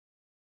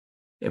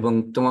এবং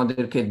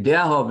তোমাদেরকে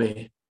দেয়া হবে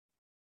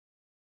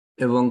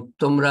এবং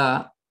তোমরা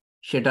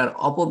সেটার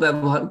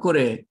অপব্যবহার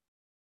করে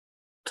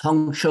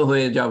ধ্বংস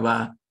হয়ে যাবা,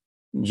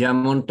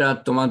 যেমনটা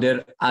তোমাদের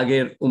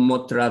আগের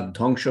উম্মতরা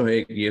ধ্বংস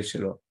হয়ে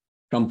গিয়েছিল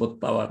সম্পদ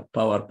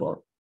পাওয়ার পর।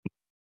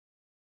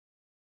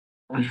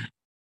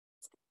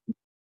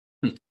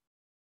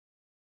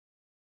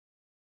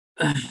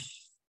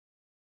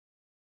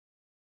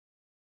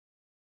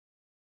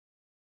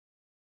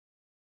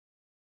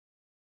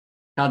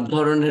 সাত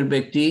ধরনের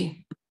ব্যক্তি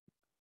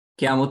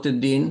কিয়ামতের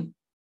দিন,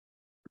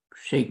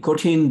 সেই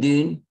কঠিন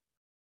দিন,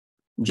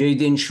 যেই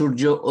দিন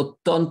সূর্য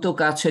অত্যন্ত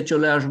কাছে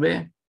চলে আসবে,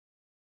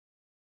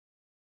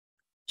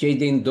 যেই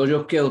দিন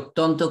দোজখকে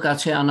অত্যন্ত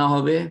কাছে আনা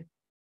হবে,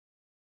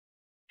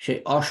 সেই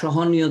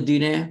অসহনীয়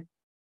দিনে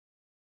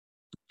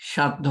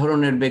 7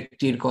 ধরনের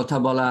ব্যক্তির কথা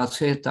বলা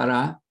আছে, তারা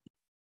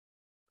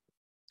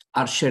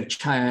আরশের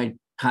ছায়ায়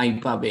ঠাঁই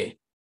পাবে।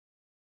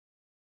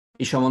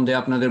 এই সম্বন্ধে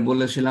আপনাদের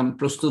বলেছিলাম,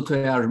 প্রস্তুত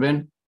হয়ে আসবেন।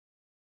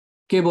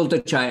 কে বলতে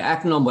চায়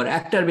 1 নম্বর?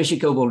 একটার বেশি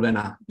কেউ বলবে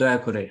না দয়া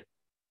করে।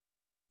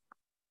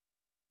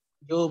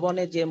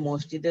 যৌবনে যে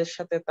মসজিদের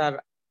সাথে তার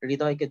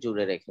হৃদয়কে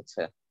জুড়ে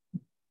রেখেছে।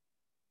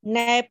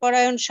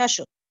 ন্যায়পরায়ণ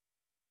শাসক।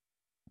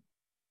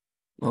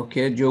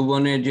 ওকে,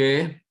 যৌবনে যে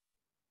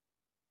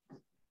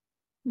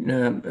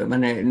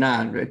মানে না,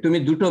 তুমি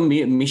দুটো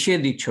মিশিয়ে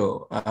দিচ্ছ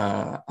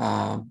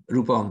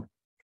রূপম।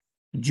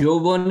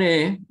 যৌবনে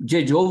যে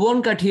যৌবন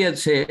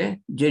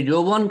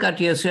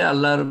কাটিয়েছে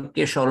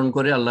আল্লাহকে স্মরণ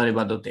করে, আল্লাহর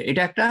ইবাদতে,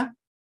 এটা একটা।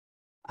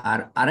 আর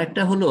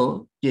আরেকটা হলো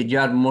যে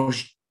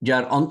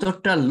যার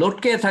অন্তরটা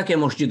লটকে থাকে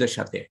মসজিদের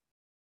সাথে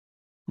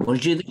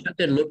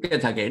লটকে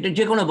থাকে, এটা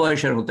যে কোনো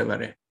বয়সের হতে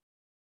পারে।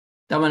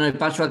 তার মানে ওই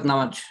 5 ওয়াক্ত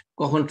নামাজ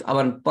কখন,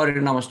 আবার পরের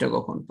নামাজটা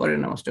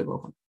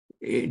কখন,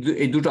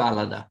 এই দুটো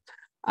আলাদা।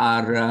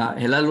 আর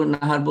হেলালুন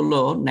নাহার বললো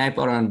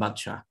ন্যায়পরায়ণ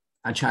বাদশা।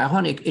 আচ্ছা,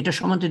 এখন এটা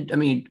সম্বন্ধে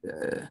আমি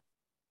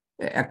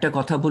একটা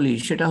কথা বলি,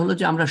 সেটা হলো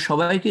যে আমরা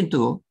সবাই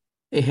কিন্তু,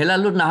 এই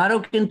হেলালুন নাহারও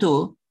কিন্তু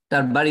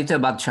তার বাড়িতে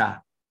বাদশা,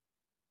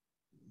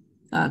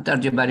 তার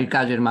যে বাড়ির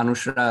কাজের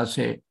মানুষরা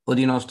আছে,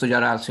 অধীনস্থ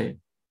যারা আছে,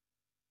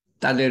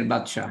 তাদের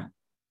বাদশা,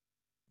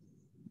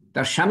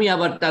 তার স্বামী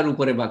আবার তার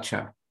উপরে বাদশা।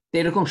 তো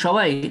এরকম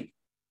সবাই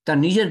তার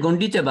নিজের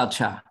গণ্ডিতে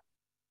বাদশা।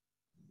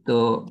 তো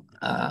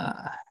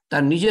আহ,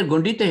 তার নিজের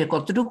গণ্ডিতে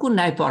কতটুকু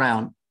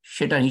ন্যায়পরায়ণ,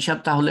 সেটার হিসাব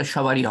তাহলে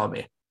সবারই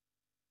হবে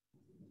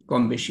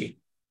কম বেশি।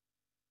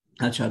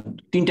 আচ্ছা,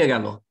 3টে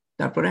গেল।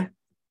 তারপরে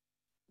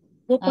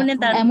গোপনে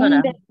দান এমন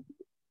করা।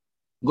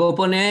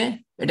 গোপনে,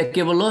 এটা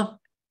কে বললো?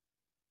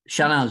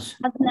 শাহনাজ?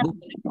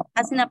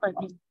 হাসিনা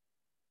পারভিন।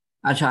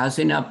 আচ্ছা,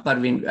 হাসিনা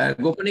পারভিন।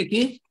 গোপনে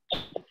কি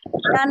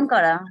দান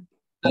করা।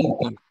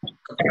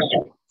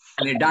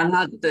 মানে ডান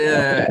হাত,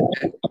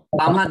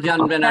 বাম হাত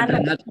জানবে না,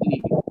 ডান হাত কি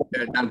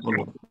ডান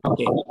করলো।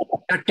 ওকে,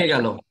 4টে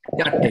গেল,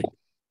 4টে।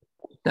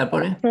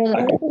 তারপরে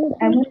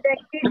এমন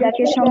ব্যক্তি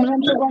যাকে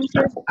সম্ভ্রান্ত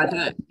বংশের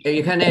আচ্ছা,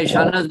 এখানে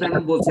শাহনাজ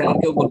বেগম বলছে, আর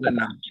কেউ বলবেন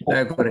না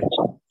দয়া করে।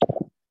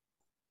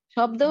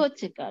 শব্দ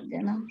হচ্ছে কার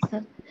যেন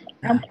স্যার।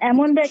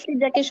 এমন ব্যক্তি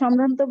যাকে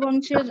সম্ভ্রান্ত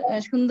বংশের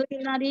সুন্দরী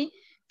নারী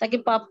তাকে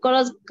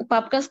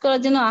পাপ কাজ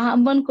করার জন্য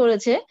আহ্বান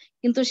করেছে,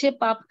 কিন্তু সে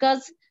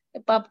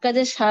পাপ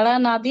কাজে সাড়া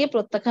না দিয়ে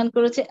প্রত্যাখ্যান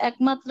করেছে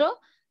একমাত্র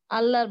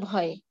আল্লাহর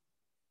ভয়ে।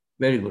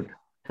 Very good.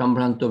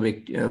 সম্ভ্রান্ত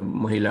ব্যক্তি,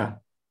 মহিলা,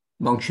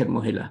 বংশের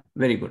মহিলা।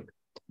 Very good.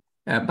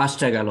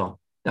 5টা গেল।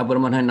 তারপর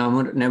মনে হয়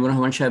নেমুর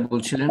রহমান সাহেব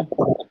বলছিলেন,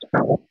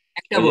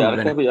 একটা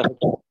বলবেন।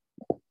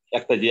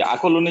 একটা যে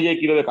আকল অনুযায়ী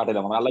কিভাবে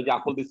কাটালাম, আল্লাহ যে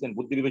আকল দিচ্ছেন,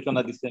 বুদ্ধি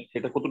বিবেচনা দিচ্ছেন,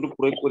 সেটা কতটুকু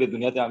প্রয়োগ করে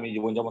দুনিয়াতে আমি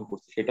জীবনযাপন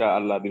করছি, সেটা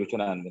আল্লাহ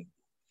বিবেচনায় আনবেন।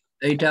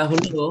 এইটা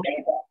হলো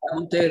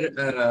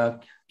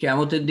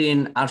কিয়ামতের দিন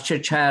আরশের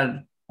ছায়ার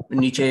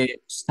নিচে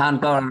স্থান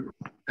পাওয়ার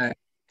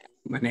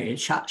মানে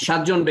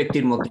 7জন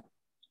ব্যক্তির মধ্যে।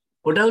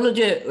 ওটা হলো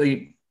যে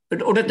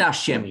ওটাতে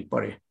আসছি আমি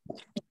পরে,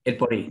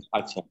 এরপরেই।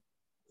 আচ্ছা,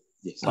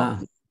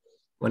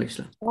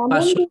 ওয়ালাইকুম এমন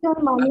আসসালাম। দুজন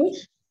মানুষ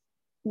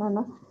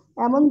না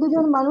এমন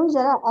দুজন মানুষ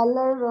যারা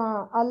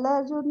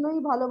আল্লাহর জন্যই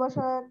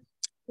ভালোবাসা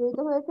জড়িত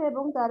হয়েছে,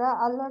 এবং তারা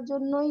আল্লাহর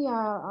জন্যই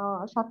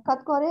সাক্ষাৎ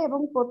করে এবং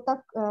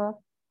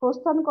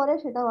প্রস্থান করে,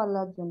 সেটাও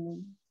আল্লাহর জন্যই।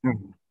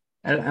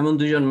 এমন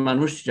দুজন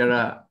মানুষ যারা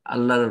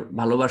আল্লাহর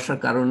ভালোবাসার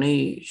কারণেই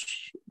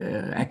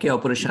একে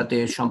অপরের সাথে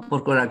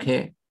সম্পর্ক রাখে,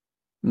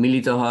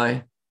 মিলিত হয়,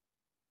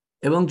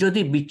 এবং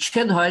যদি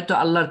বিচ্ছেদ হয় তো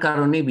আল্লাহর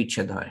কারণেই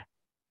বিচ্ছেদ হয়।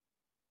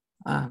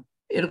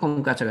 এরকম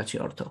কাছাকাছি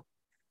অর্থ।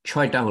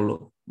 6টা হলো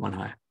মনে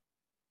হয়।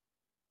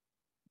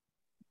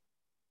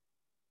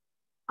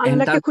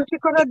 আল্লাহকে খুশি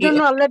করার জন্য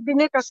আল্লাহর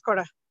দ্বীনের কাজ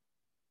করা।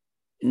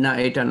 না,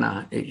 এটা না,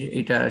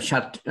 এটা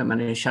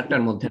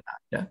 7টার মধ্যে না।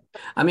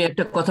 আমি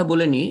একটা কথা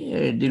বলে নি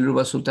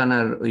দিলরুবা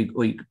সুলতানার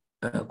ওই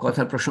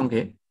কথার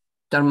প্রসঙ্গে।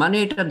 তার মানে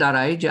এটা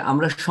দাঁড়ায় যে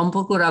আমরা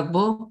সম্পর্ক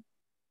রাখবো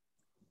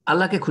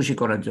আল্লাহকে খুশি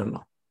করার জন্য।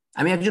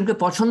 আমি একজনকে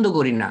পছন্দ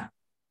করি না,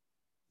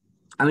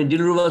 আমি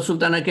দিলরুবা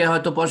সুলতানাকে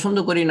হয়তো পছন্দ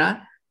করি না,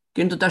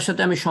 কিন্তু তার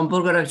সাথে আমি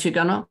সম্পর্ক রাখছি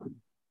কেন?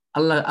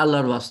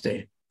 আল্লাহর ওয়াস্তে।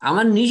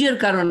 আমার নিজের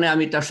কারণে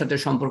আমি তার সাথে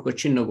সম্পর্ক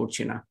ছিন্ন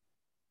করছি না।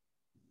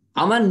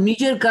 আমার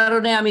নিজের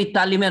কারণে আমি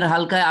তালিমের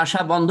হালকায়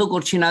আসা বন্ধ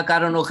করছি না,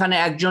 কারণ ওখানে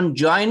একজন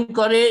জয়েন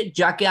করে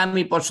যাকে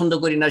আমি পছন্দ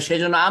করি না,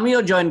 সেজন্য আমিও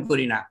জয়েন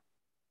করি না।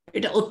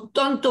 এটা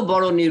অত্যন্ত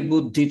বড়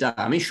নির্বুদ্ধিতা।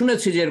 আমি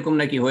শুনেছি যে এরকম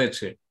নাকি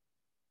হয়েছে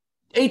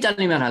এই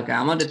তালিমের হালকায়,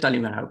 আমাদের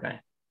তালিমের হালকায়।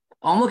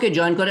 অমুকে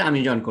জয়েন করে, আমি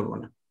জয়েন করবো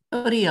না।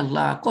 আরে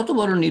আল্লাহ, কত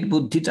বড়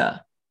নির্বুদ্ধিতা!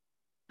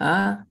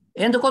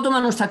 এখানে তো কত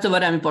মানুষ থাকতে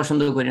পারে আমি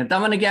পছন্দ করি না,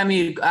 তার মানে কি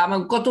আমার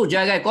কত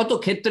জায়গায়, কত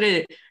ক্ষেত্রে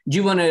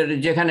জীবনের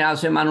যেখানে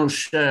আছে মানুষ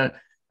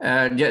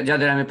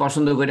যাদের আমি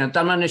পছন্দ করি না,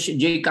 তার মানে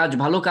যেই কাজ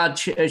ভালো কাজ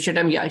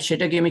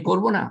সেটা কি আমি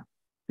করব না?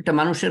 এটা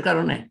মানুষের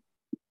কারণে।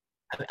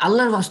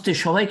 আল্লাহর ওয়াস্তে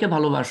সবাইকে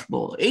ভালোবাসবো,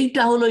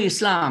 এইটা হলো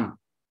ইসলাম।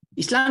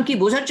 ইসলাম কি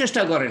বোঝার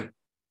চেষ্টা করেন?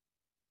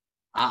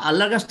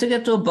 আল্লাহর কাছ থেকে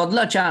তো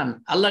বদলা চান,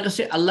 আল্লাহর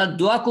কাছে আল্লাহর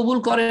দোয়া কবুল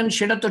করেন,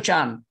 সেটা তো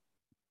চান।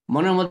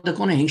 মনের মধ্যে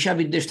কোনো হিংসা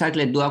বিদ্বেষ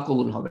থাকলে দোয়া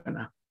কবুল হবে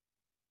না।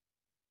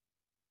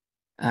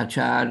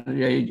 আচ্ছা, আর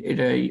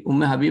এটা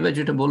উম্মে হাবিবা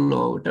যেটা বললো,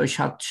 ওটা ওই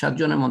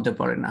 7জনের মধ্যে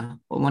পড়ে না।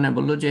 ও মানে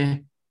বললো যে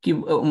কি,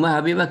 উম্মে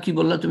হাবিবা কি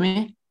বললো তুমি?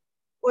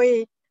 ওই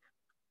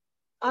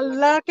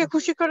আল্লাহকে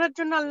খুশি করার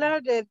জন্য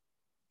আল্লাহর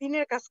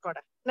দ্বীনের কাজ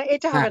করা, না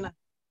এটা হবে না,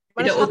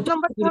 মানে 7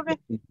 নম্বরটা হবে।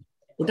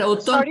 ওটা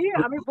সরি,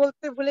 আমি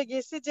বলতে ভুলে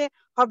গেছি যে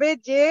হবে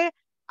যে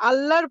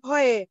আল্লাহর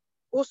ভয়ে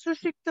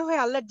অশ্রুসিক্ত হয়ে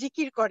আল্লাহর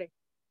জিকির করে।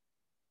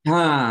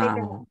 হ্যাঁ,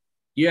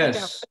 ইয়েস,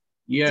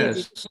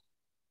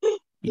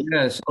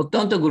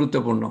 অত্যন্ত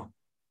গুরুত্বপূর্ণ।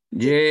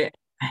 যে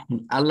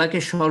আল্লাহকে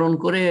স্মরণ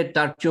করে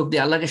তার চোখ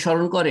দিয়ে আল্লাহকে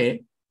স্মরণ করে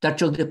তার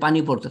চোখ দিয়ে পানি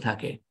পড়তে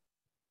থাকে।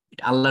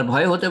 এটা আল্লাহর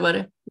ভয়ে হতে পারে,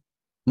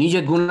 নিজে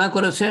গুনাহ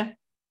করেছে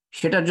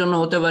সেটার জন্য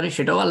হতে পারে,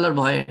 সেটাও আল্লাহর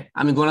ভয়ে।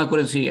 আমি গুনাহ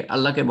করেছি,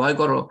 আল্লাহকে ভয়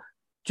করো,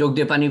 চোখ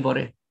দিয়ে পানি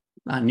পড়ে।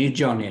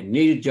 নির্জনে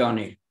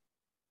নির্জনে।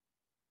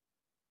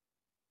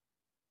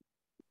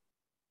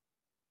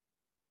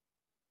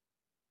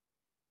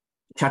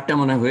 চারটা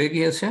মনে হয়ে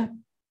গিয়েছে।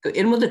 তো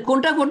এর মধ্যে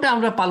কোনটা কোনটা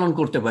আমরা পালন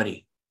করতে পারি?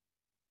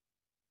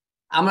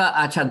 আমরা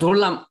আচ্ছা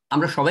ধরলাম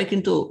আমরা সবাই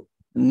কিন্তু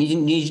নিজ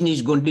নিজ নিজ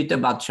গণ্ডিতে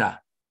বাদশাহ,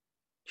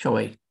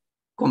 সবাই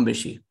কম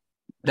বেশি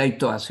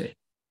দায়িত্ব আছে,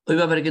 ওই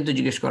ব্যাপারে কিন্তু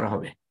জিজ্ঞেস করা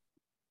হবে।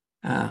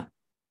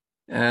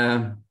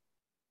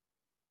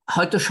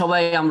 হয়তো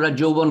সবাই আমরা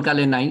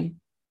যৌবনকালে নাই,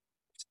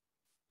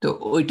 তো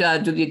ওইটা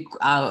যদি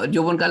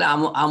যৌবনকালে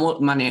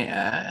মানে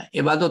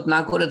ইবাদত না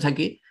করে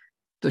থাকি,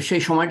 তো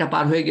সেই সময়টা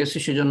পার হয়ে গেছে,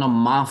 সেজন্য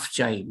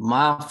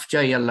মাফ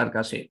চাই আল্লাহর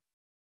কাছে।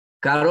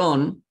 কারণ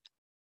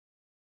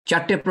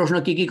চারটে প্রশ্ন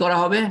কি কি করা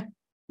হবে,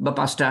 বা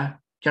পাঁচটা,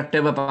 চারটে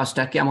বা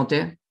পাঁচটা কিয়ামতে।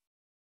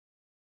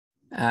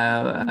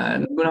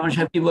 নূর রহমান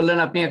সাহেব কি বললেন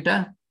আপনি? একটা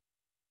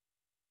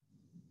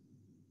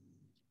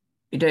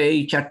এটা এই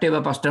চারটে বা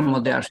পাঁচটার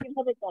মধ্যে আসে।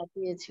 কিভাবে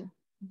কাটিয়েছো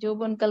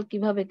যৌবনকাল,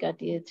 কিভাবে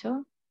কাটিয়েছো?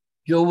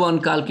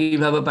 যৌবনকাল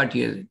কিভাবে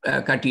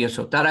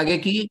কাটিয়েছো, তার আগে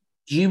কি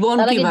জীবন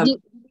তার আগে কিভাবে,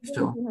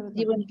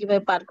 জীবন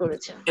কিভাবে পার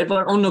করেছো? এরপর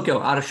অন্য কেউ,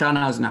 আর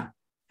শাহনাজ না,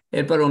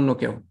 এরপর অন্য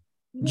কেউ।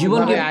 জীবন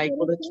কিভাবে আয়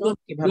করেছো,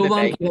 কিভাবে যৌবন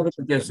ব্যয় কিভাবে করেছো।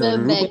 কাটিয়েছো,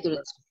 ব্যয়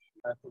করেছো।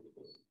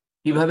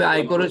 কিভাবে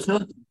আয় করেছো,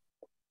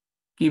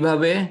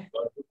 কিভাবে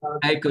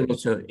ব্যয়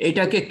করেছো।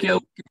 এটাকে কেউ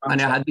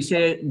মানে হাদিসে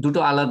দুটো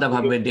আলাদা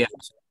ভাবে দেয়া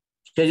আছে,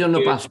 সেজন্য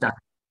পাঁচটা।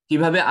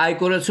 কিভাবে আয়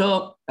করেছো,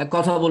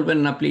 কথা বলবেন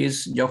না প্লিজ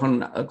যখন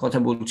কথা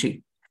বলছি।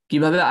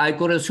 কিভাবে আয়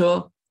করেছো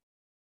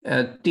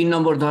 3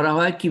 নম্বর ধরা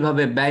হয়,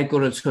 কিভাবে ব্যয়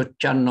করেছো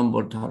 4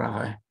 নম্বর ধরা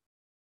হয়,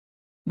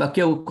 বা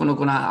কেউ কোনো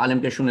কোনো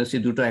আলেমকে শুনেছি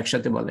দুটো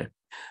একসাথে বলে।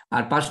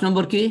 আর 5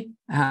 নম্বর কি?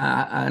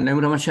 হ্যাঁ,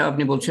 নূর রহমান সাহেব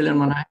আপনি বলছিলেন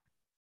মনে হয়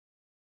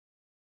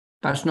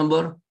 5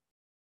 নম্বর।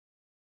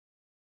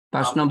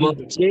 5 নম্বর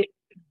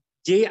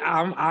যে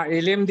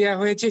এলেম দেয়া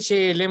হয়েছে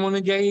সেই এলেম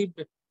অনুযায়ী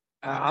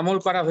আমল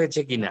করা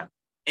হয়েছে কিনা।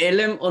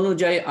 এলেম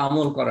অনুযায়ী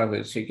আমল করা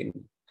হয়েছে কিনা।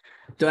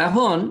 তো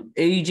এখন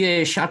এই যে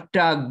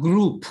 7টা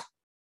গ্রুপ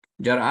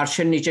যারা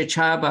আরশের নিচে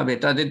ছায়া পাবে,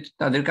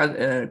 তাদের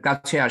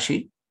কাছে আসি,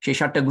 সেই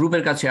 7টা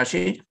গ্রুপের কাছে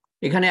আসি।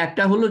 এখানে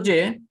একটা হলো যে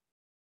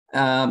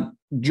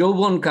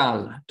যৌবনকাল,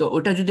 তো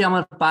ওটা যদি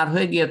আমার পার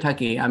হয়ে গিয়ে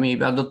থাকে, আমি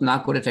ইবাদত না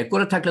করে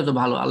থাকলে তো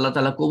ভালো, আল্লাহ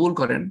তাআলা কবুল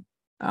করেন।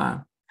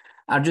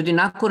 আর যদি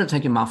না করে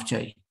থাকি, মাফ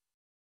চাই।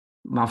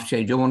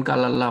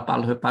 যৌবনকাল আল্লাহ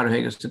পার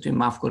হয়ে গেছে, তুমি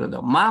মাফ করে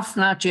দাও। মাফ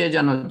না চেয়ে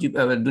যেন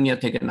দুনিয়া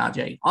থেকে না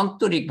যাই,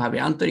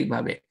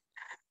 আন্তরিকভাবে।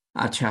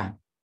 আচ্ছা,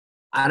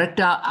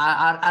 আরেকটা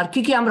আর কি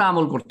কি আমরা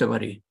আমল করতে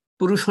পারি?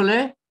 পুরুষ হলে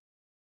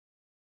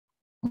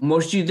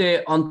মসজিদে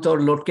অন্তর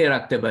লটকে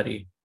রাখতে পারি।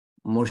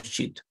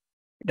 মসজিদ,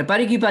 এটা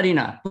পারি কি পারি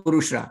না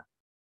পুরুষরা?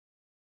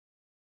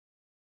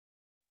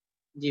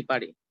 জি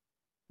পারি।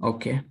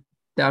 ওকে,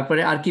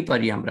 তারপরে আর কি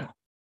পারি আমরা?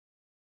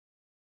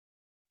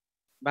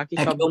 বাকি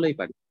সবগুলোই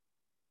পারি।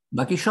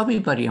 বাকি সবই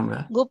পারি আমরা।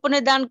 গোপনে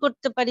দান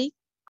করতে পারি।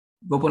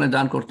 গোপনে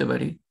দান করতে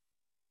পারি।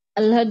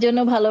 আল্লাহর জন্য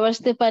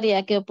ভালোবাসতে পারি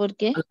একে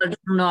অপরকে। আল্লাহর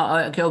জন্য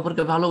একে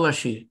অপরকে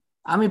ভালোবাসি।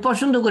 আমি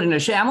পছন্দ করি না,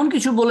 সে এমন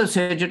কিছু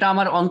বলেছে যেটা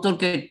আমার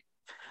অন্তরকে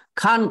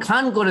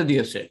খান করে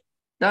দিয়েছে,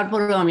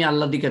 তারপরেও আমি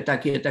আল্লাহর দিকে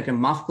তাকিয়ে তাকে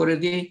মাফ করে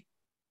দিই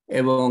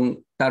এবং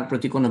তার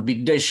প্রতি কোনো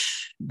বিদ্বেষ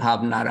ভাব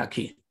না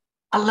রাখি।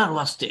 আল্লাহর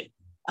ওয়াস্তে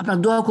আপনার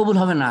দোয়া কবুল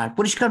হবে না,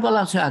 পরিষ্কার বলা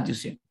আছে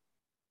হাদিসে।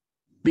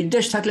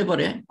 বিদ্বেষ থাকলে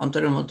পরে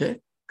অন্তরের মধ্যে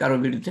কারো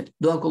বিরুদ্ধে,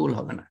 দোয়া কবুল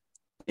হবে না,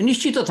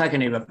 নিশ্চিত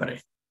থাকেন এই ব্যাপারে।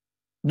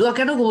 দোয়া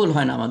কেন কবুল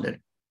হয় না আমাদের?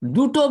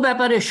 দুটো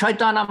ব্যাপারে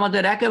শয়তান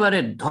আমাদের একেবারে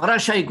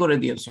ধরাশায়ী করে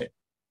দিয়েছে।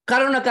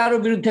 কারো না কারো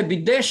বিরুদ্ধে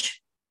বিদ্বেষ,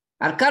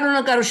 আর কারো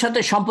না কারোর সাথে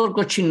সম্পর্ক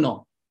ছিন্ন,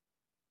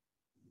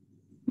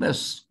 ব্যাস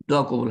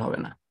দোয়া কবুল হবে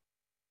না।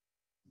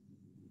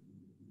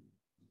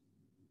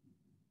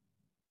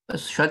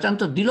 শয়তান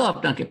তো দিল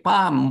আপনাকে,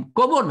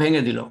 কবর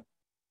ভেঙে দিল।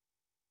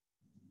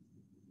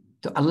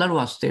 তো আল্লাহর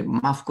ওয়াস্তে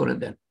মাফ করে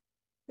দেন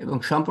এবং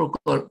সম্পর্ক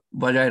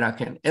বজায়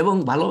রাখেন এবং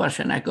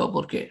ভালোবাসেন একে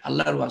অপরকে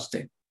আল্লাহর ওয়াস্তে।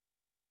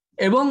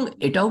 এবং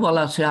এটাও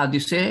বলা আছে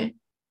হাদিসে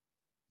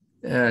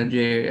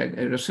যে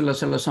রাসূলুল্লাহ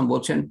সাল্লাল্লাহু আলাইহি ওয়াসাল্লাম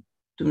বলছেন,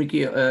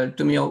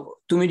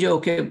 তুমি যে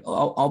ওকে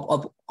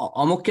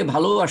অমুককে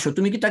ভালোবাসো,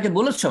 তুমি কি তাকে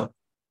বলেছ?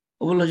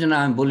 ও বললো যে না,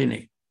 আমি বলি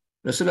নাই।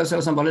 রাসূলুল্লাহ সাল্লাল্লাহু আলাইহি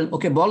ওয়াসাল্লাম বলেন,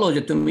 ওকে বলো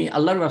যে তুমি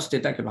আল্লাহর ওয়াস্তে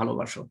তাকে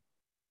ভালোবাসো।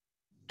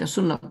 এটা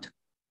সুন্নাত,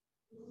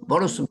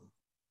 বড় সুন্নাত,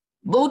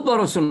 বহুত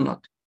বড়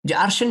সুন্নাত, যে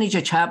আরশের নিচে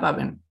ছায়া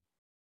পাবেন।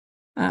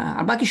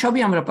 আর বাকি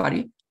সবই আমরা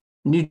পারি।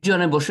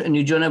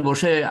 নির্জনে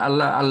বসে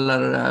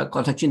আল্লাহর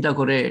কথা চিন্তা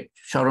করে,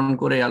 স্মরণ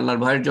করে,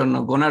 আল্লাহর ভয়ের জন্য,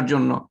 গোনার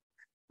জন্য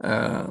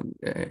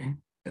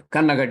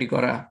কান্নাকাটি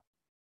করা।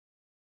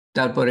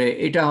 তারপরে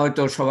এটা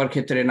হয়তো সবার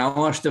ক্ষেত্রে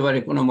নাও আসতে পারে,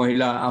 কোনো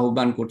মহিলা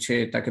আহ্বান করছে,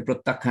 তাকে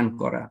প্রত্যাখ্যান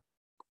করা।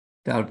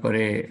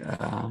 তারপরে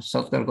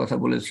সৎকার কথা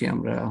বলেছি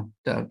আমরা।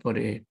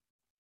 তারপরে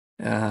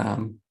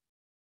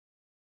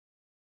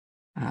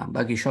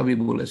বাকি সবই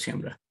বলেছি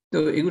আমরা। তো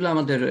এগুলো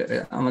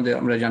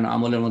আমরা যেন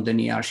আমলের মধ্যে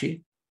নিয়ে আসি।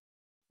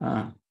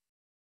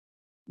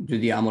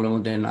 যদি আমলের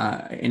মধ্যে না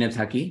এনে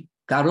থাকি।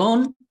 কারণ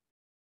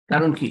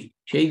কারণ কি,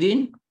 সেই দিন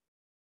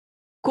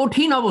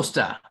কঠিন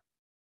অবস্থা,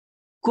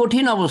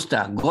 কঠিন অবস্থা।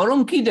 গরম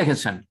কি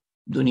দেখেছেন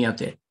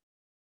দুনিয়াতে?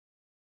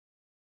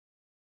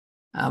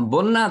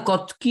 বন্যা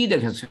কি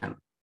দেখেছেন?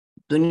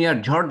 দুনিয়ার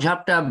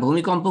ঝড়ঝাপটা,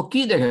 ভূমিকম্প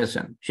কি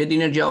দেখেছেন?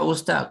 সেদিনের যে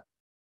অবস্থা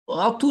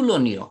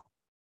অতুলনীয়।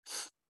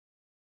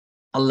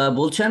 আল্লাহ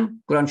বলছেন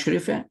কোরআন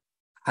শরীফে,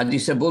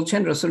 হাদিসে বলছেন,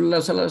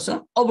 রাসূলুল্লাহ সাল্লাল্লাহু আলাইহি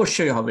ওয়াসাল্লাম,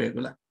 অবশ্যই হবে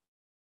এগুলা।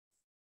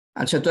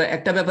 আচ্ছা, তো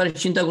একটা ব্যাপারে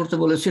চিন্তা করতে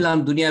বলেছিলাম,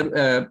 দুনিয়ার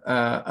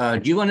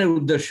জীবনের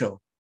উদ্দেশ্য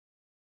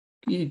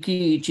কি, কি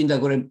চিন্তা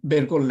করে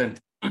বের করলেন?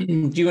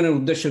 জীবনের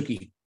উদ্দেশ্য কি?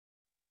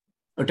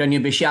 ওটা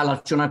নিয়ে বেশি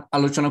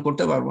আলোচনা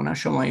করতে পারবো না,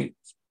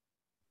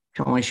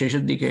 সময়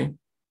শেষের দিকে।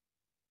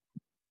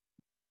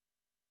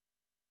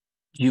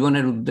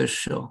 জীবনের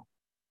উদ্দেশ্য,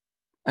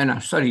 না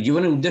সরি,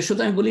 জীবনের উদ্দেশ্য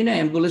তো আমি বলি না,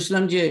 আমি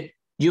বলেছিলাম যে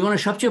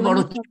জীবনের সবচেয়ে বড়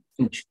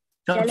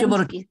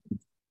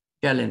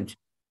চ্যালেঞ্জ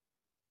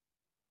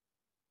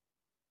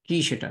কি,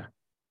 সেটা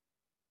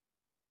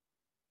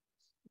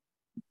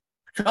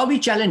সবই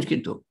চ্যালেঞ্জ,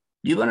 কিন্তু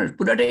জীবনের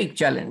পুরাটাই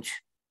চ্যালেঞ্জ,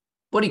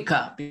 পরীক্ষা,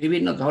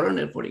 বিভিন্ন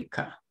ধরনের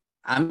পরীক্ষা।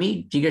 আমি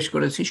জিজ্ঞেস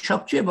করেছি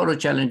সবচেয়ে বড়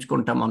চ্যালেঞ্জ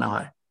কোনটা মনে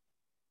হয়,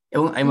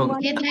 এবং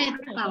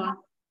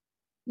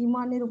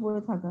ইমানের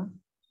উপরে থাকা।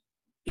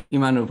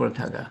 ইমানের উপর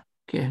থাকা।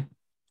 কে?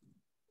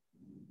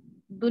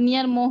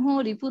 দুনিয়ার মোহ,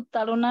 রিপুত,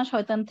 তাড়না,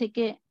 শয়তান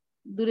থেকে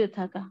দূরে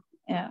থাকা।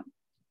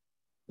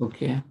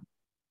 ওকে,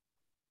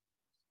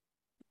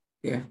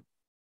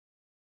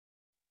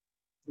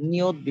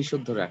 নিয়ত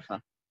বিশুদ্ধ রাখা।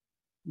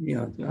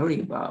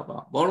 বাবা,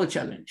 বড়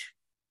চ্যালেঞ্জ,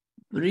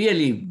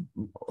 রিয়েলি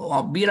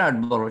বিরাট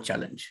বড়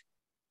চ্যালেঞ্জ।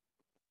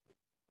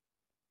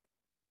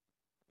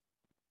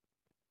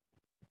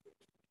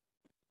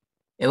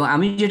 এবং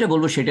আমি যেটা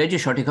বলবো সেটাই যে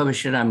সঠিক হবে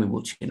সেটা আমি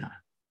বলছি না।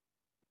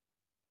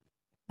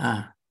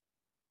 হ্যাঁ,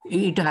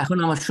 এইটা এখন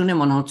আমার শুনে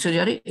মনে হচ্ছে যে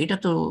আরে এটা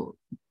তো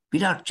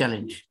বিরাট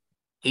চ্যালেঞ্জ।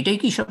 এটাই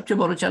কি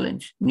সবচেয়ে বড়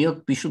চ্যালেঞ্জ, নিয়ত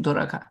বিশুদ্ধ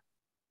রাখা?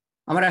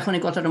 আমার এখন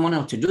এই কথাটা মনে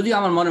হচ্ছে, যদিও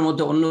আমার মনের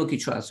মধ্যে অন্য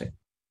কিছু আছে।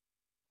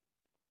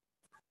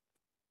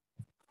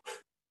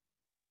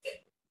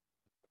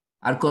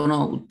 আর কোনো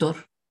উত্তর?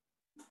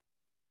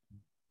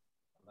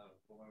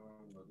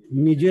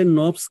 নিজের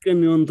নফসকে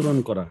নিয়ন্ত্রণ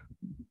করা।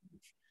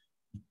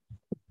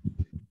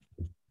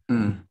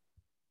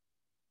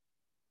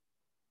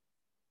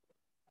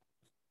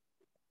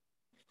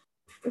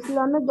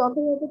 ইসলামের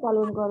যথাযথ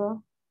পালন করা,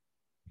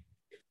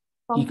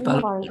 সম্পূর্ণ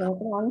পালন করা,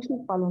 কোনো আংশিক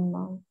পালন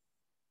না।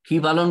 কি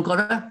পালন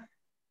করা?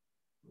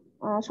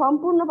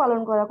 সম্পূর্ণ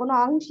পালন করা, কোনো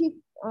আংশিক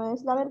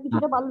ইসলামের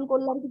কিছুটা পালন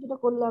করলাম, কিছুটা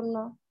করলাম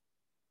না,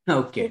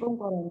 ওকে, এরকম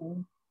করা না।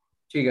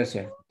 ঠিক আছে।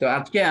 তো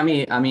আজকে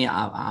আমি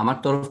আমার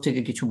তরফ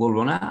থেকে কিছু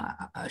বলবো না।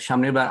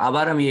 সামনের বার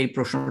আবার আমি এই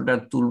প্রশ্নটা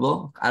তুলবো,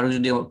 আরো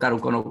যদি কারো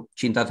কোনো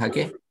চিন্তা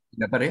থাকে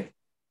ব্যাপারে,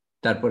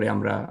 তারপরে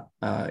আমরা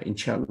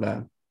ইনশাআল্লাহ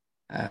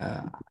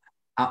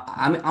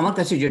আমার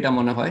কাছে যেটা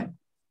মনে হয়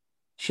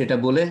সেটা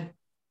বলে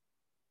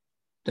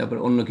তারপর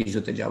অন্য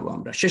কিছুতে যাব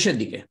আমরা শেষের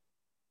দিকে,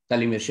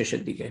 তালিমের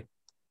শেষের দিকে।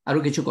 আরো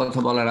কিছু কথা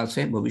বলার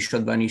আছে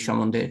ভবিষ্যৎবাণী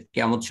সম্বন্ধে,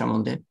 কিয়ামত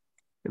সম্বন্ধে,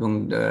 এবং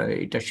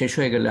এটা শেষ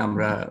হয়ে গেলে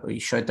আমরা ওই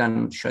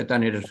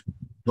শয়তানের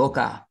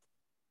ধোঁকা,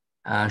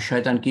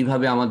 শয়তান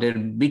কিভাবে আমাদের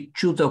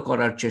বিচ্যুত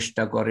করার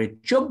চেষ্টা করে।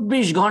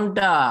 24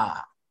 ঘন্টা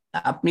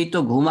আপনি তো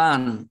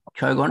ঘুমান,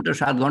 6 ঘন্টা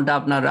 7 ঘন্টা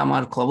আপনার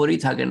আমার খবরই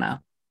থাকে না,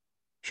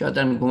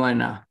 শয়তান ঘুমায়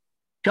না।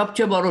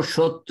 সবচেয়ে বড়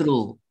শত্রু,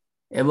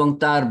 এবং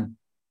তার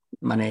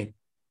মানে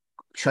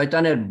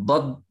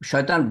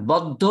শয়তান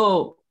বদ্ধ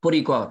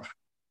পরিকর,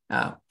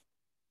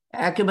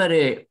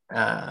 একেবারে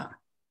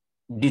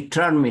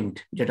ডিটারমিন্ড,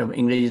 যেটা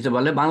ইংরেজিতে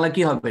বলে, বাংলা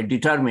কি হবে?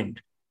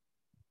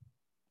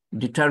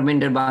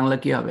 ডিটারমিন্ডের বাংলা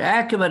কি হবে?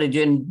 একেবারে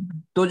যে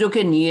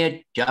তোজকে নিয়ে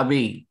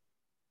যাবেই,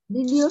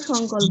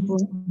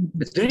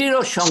 দৃঢ়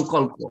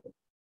সংকল্প,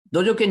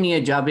 দোজকে নিয়ে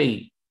যাবেই।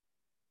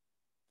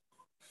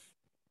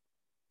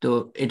 তো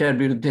এটার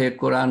বিরুদ্ধে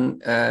কোরআন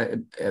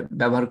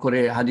ব্যবহার করে,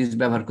 হাদিস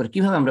ব্যবহার করে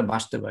কিভাবে আমরা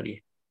বাঁচতে পারি,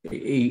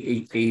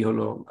 এই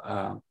হলো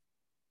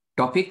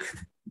টপিক।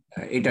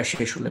 এটা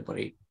শেষ হলে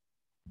পরেই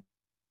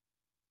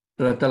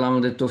আল্লাহ তাআলা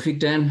আমাদের তৌফিক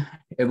দেন।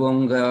 এবং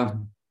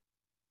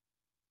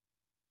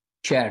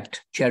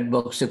চ্যাট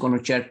বক্সে কোনো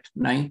চ্যাট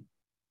নাই,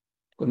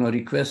 কোনো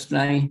রিকোয়েস্ট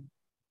নাই।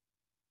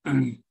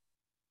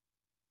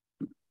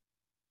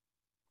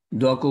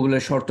 দোয়া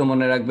কবুলের শর্ত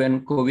মনে রাখবেন,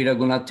 কবিরা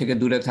গুনাহ থেকে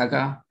দূরে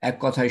থাকা, এক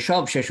কথায়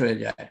সব শেষ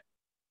হয়ে যায়।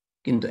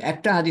 কিন্তু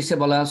একটা হাদিসে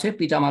বলা আছে,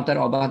 পিতামাতার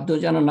অবাধ্য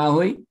যেন না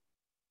হই,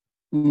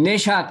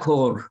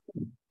 নেশাখোর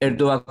এর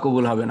দোয়া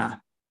কবুল হবে না।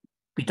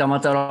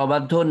 পিতামাতার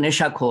অবাধ্য,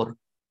 নেশাখোর।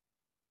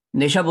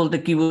 নেশা বলতে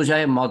কি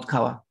বোঝায়? মদ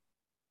খাওয়া,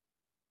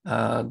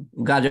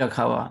 গাঁজা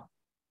খাওয়া,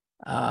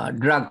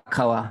 ড্রাগ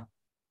খাওয়া।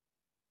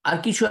 আর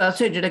কিছু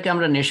আছে যেটাকে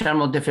আমরা নেশার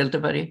মধ্যে ফেলতে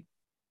পারি?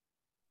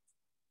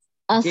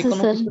 যে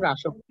কোনো কিছুর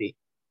আসক্তি,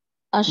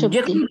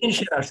 যে কোনো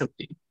জিনিসের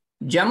আসক্তি।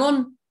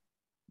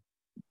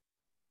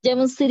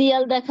 যেমন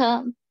সিরিয়াল দেখা,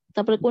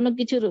 তারপরে কোনো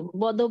কিছুর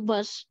বদ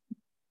অভ্যাস।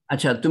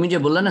 আচ্ছা, তুমি যে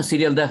বললে না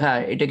সিরিয়াল দেখা,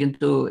 এটা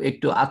কিন্তু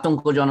একটু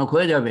আতঙ্কজনক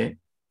হয়ে যাবে।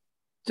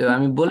 তো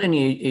আমি বলে নি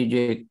এই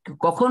যে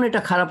কখন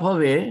এটা খারাপ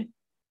হবে,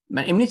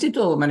 মানে এমনিতেই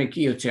তো মানে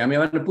কি হচ্ছে, আমি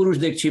আমার পুরুষ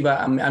দেখছি বা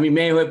আমি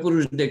মেয়ে হয়ে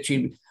পুরুষ দেখছি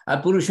আর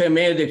পুরুষ হয়ে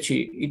মেয়ে দেখছি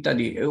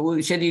ইত্যাদি,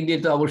 সেদিক দিয়ে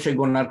তো অবশ্যই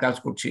গণনার কাজ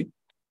করছি।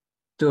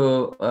 তো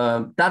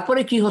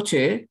তারপরে কি হচ্ছে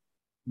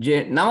যে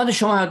নামাজের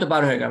সময় হয়তো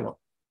পার হয়ে গেল,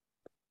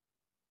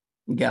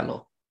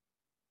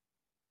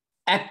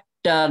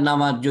 একটা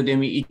নামাজ যদি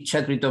আমি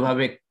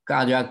ইচ্ছাকৃতভাবে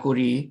কাজা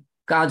করি,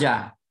 কাজা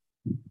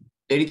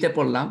দেরিতে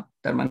পড়লাম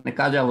তার মানে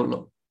কাজা হলো,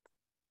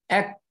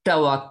 একটা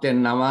ওয়াক্তের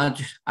নামাজ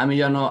আমি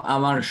যেন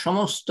আমার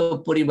সমস্ত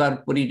পরিবার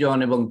পরিজন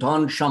এবং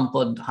ধন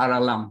সম্পদ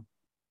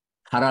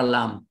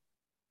হারালাম,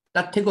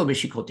 তার থেকেও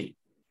বেশি ক্ষতি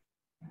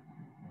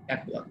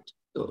এক ওয়াক্ত।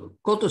 তো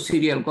কত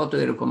সিরিয়াল, কত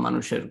এরকম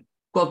মানুষের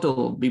কত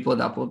বিপদ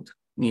আপদ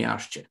নিয়ে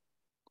আসছে।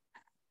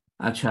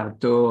 আচ্ছা,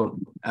 তো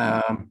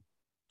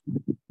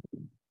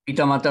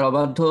পিতামাতার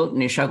অবাধ্য,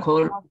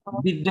 নেশাখোর,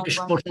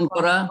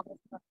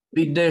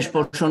 বিদ্বেষ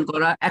পোষণ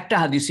করা, একটা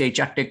হাদিসে এই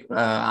চারটে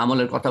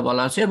আমলের কথা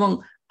বলা আছে। এবং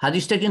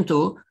হাদিসটা কিন্তু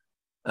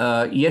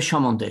ইয়ের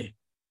সম্বন্ধে,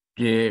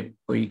 যে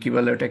ওই কি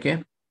বলে ওটাকে,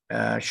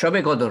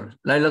 শবে কদর,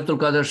 লাইলাতুল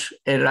কদর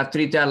এর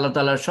রাত্রিতে আল্লাহ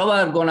তাআলা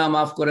সবার গুনাহ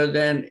মাফ করে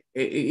দেন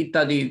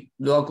ইত্যাদি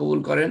দোয়া কবুল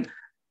করেন,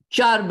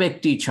 4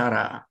 ব্যক্তি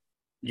ছাড়া,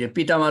 যে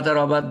পিতামাতার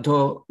অবাধ্য,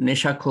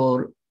 নেশাখোর,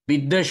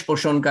 বিদ্বেষ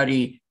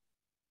পোষণকারী,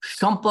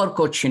 সম্পর্ক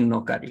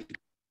ছিন্নকারী।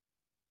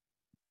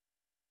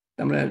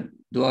 আমরা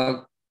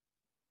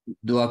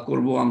দোয়া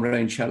করব আমরা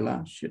ইনশাআল্লাহ।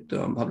 সে তো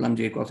ভাবলাম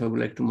যে এই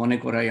কথাগুলো একটু মনে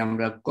করাই,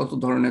 আমরা কত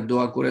ধরনের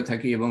দোয়া করে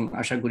থাকি এবং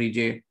আশা করি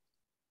যে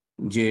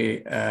যে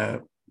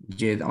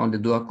যে আমাদের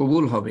দোয়া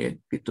কবুল হবে,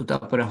 কিন্তু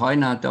তারপরে হয়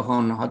না,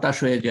 তখন হতাশ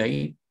হয়ে যাই।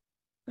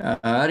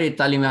 আর এই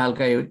তালিমে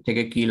হালকায়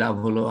থেকে কি লাভ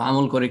হলো,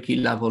 আমল করে কি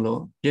লাভ হলো,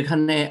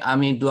 যেখানে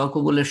আমি দোয়া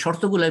কবুলের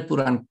শর্তগুলাই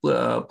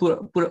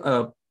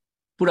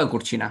পুরা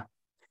করছি না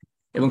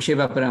এবং সে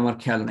ব্যাপারে আমার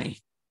খেয়াল নাই।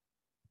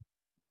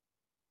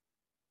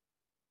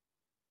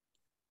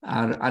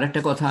 আর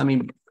আরেকটা কথা আমি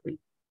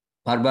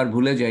বারবার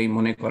ভুলে যাই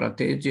মনে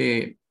করাতে, যে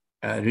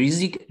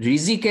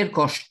রিজিকের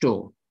কষ্ট,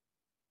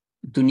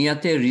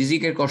 দুনিয়াতে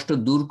রিজিকের কষ্ট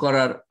দূর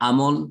করার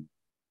আমল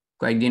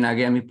কয়েকদিন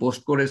আগে আমি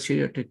পোস্ট করেছি,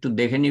 এটা একটু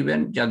দেখে নিবেন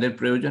যাদের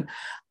প্রয়োজন।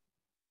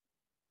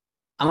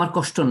 আমার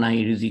কষ্ট নাই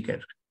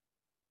রিজিকের,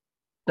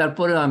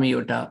 তারপরে আমি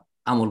ওটা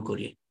আমল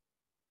করি।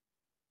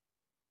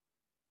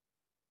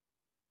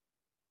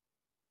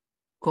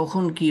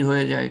 কখন কি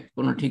হয়ে যায়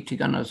কোনো ঠিক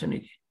ঠিকানা আছে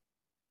নাকি?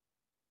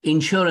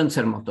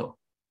 ইন্স্যুরেন্সের মতো,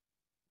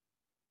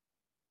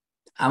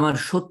 আমার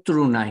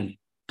শত্রু নাই,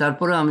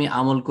 তারপরে আমি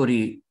আমল করি।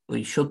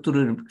 ওই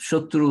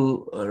শত্রু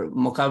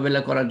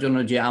মোকাবেলা করার জন্য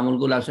যে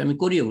আমলগুলো আছে আমি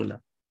করি ওগুলা।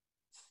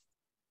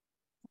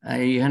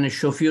 এইখানে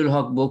শফিউল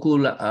হক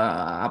বকুল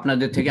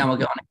আপনাদের থেকে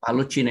আমাকে অনেক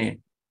ভালো চিনে,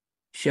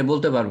 সে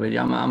বলতে পারবে যে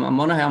আমার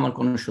মনে হয় আমার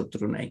কোনো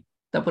শত্রু নাই,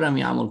 তারপরে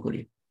আমি আমল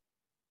করি।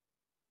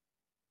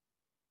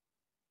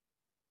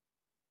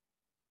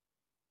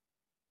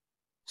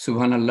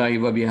 সুবহানাল্লাহি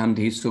ওয়া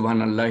বিহামদিহি,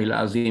 সুবহানাল্লাহিল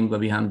আযীম ওয়া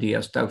বিহামদিহি,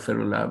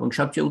 আস্তাগফিরুল্লাহ। এবং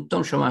সবচেয়ে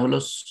উত্তম সময় হলো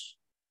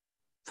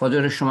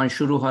ফজরের সময়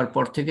শুরু হওয়ার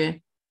পর থেকে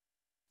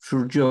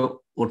সূর্য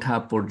ওঠা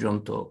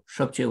পর্যন্ত,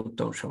 সবচেয়ে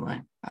উত্তম সময়।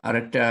 আর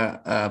একটা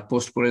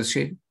পোস্ট করেছি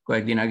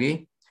কয়েকদিন আগে।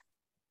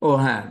 ও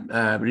হ্যাঁ,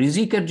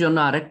 রিজিকের জন্য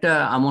আরেকটা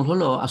আমল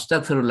হলো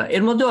আস্তাগফিরুল্লাহ।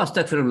 এর মধ্যেও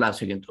আস্তাগফিরুল্লাহ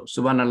আছে, কিন্তু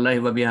সুবহানাল্লাহি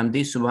ওয়া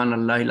বিহামদিহি,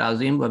 সুবহানাল্লাহিল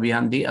আযীম ওয়া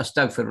বিহামদিহি,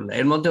 আস্তাগফিরুল্লাহ,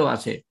 এর মধ্যেও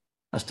আছে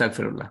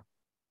আস্তাগফিরুল্লাহ।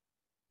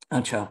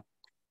 আচ্ছা,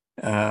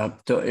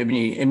 তো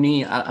এমনি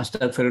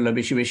আস্তাগফিরুল্লাহ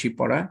বেশি বেশি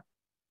পড়া।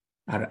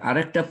 আর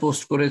আরেকটা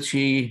পোস্ট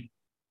করেছি,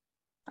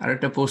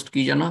 আরেকটা পোস্ট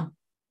কি জানো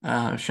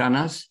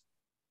শাহনাজ?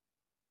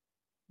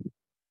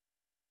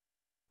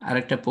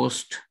 আরেকটা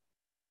পোস্ট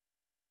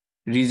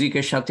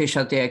রিজিকের সাথে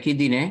সাথে একই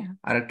দিনে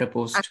আরেকটা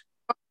পোস্ট।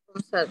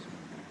 স্যার,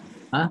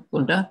 হ্যাঁ,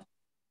 কোনটা?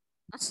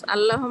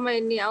 আল্লাহুম্মা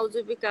ইন্নী আউযু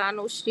বিকা আন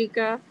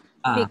উশরিকা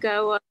বিকা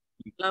ওয়া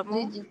আলামু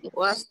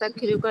ওয়া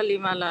আস্তাগফিরুকা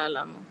লিমা লা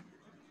আলামু।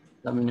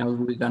 আমি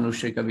আউযু বিকা আন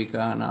উশরিকা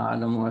বিকা আনা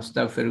আলামু ওয়া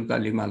আস্তাগফিরুকা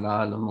লিমা লা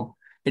আলামু।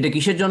 এটা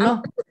কিসের জন্য?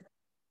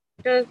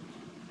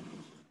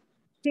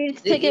 শিরক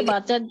থেকে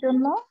বাঁচার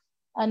জন্য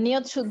আর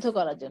নিয়ত শুদ্ধ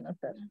করার জন্য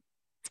স্যার।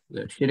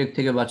 শিরক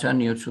থেকে বাঁচা,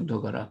 নিয়ত শুদ্ধ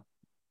করা।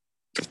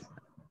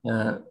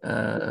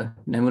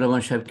 নেমুর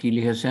রহমান সাহেব কি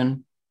লিখেছেন?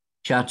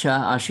 চাচা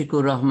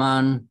আশিকুর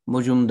রহমান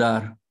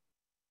মজুমদার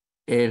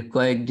এর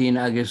কয়েকদিন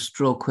আগে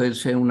স্ট্রোক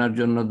হয়েছে, উনার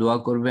জন্য দোয়া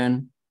করবেন।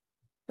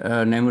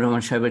 নেমুর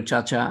রহমান সাহেবের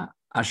চাচা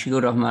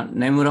আশিকুর রহমান,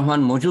 নেমুর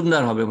রহমান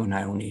মজুমদার হবে মনে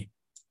হয় উনি,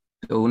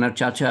 তো উনার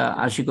চাচা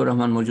আশিকুর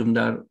রহমান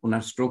মজুমদার,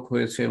 উনার স্ট্রোক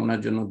হয়েছে, ওনার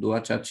জন্য দোয়া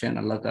চাচ্ছেন,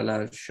 আল্লাহ তাআলা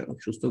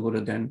সুস্থ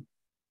করে দেন,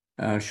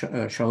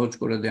 সহজ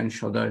করে দেন,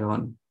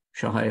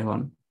 সহায়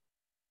হন।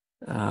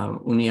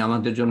 উনি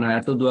আমাদের জন্য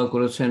এত দোয়া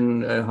করেছেন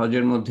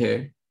হজের মধ্যে,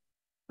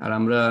 আর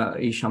আমরা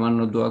এই সামান্য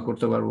দোয়া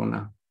করতে পারবো না।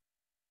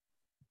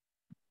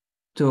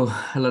 তো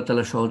আল্লাহ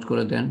তাআলা সহজ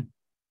করে দেন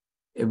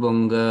এবং